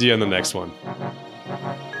 See you on the next one.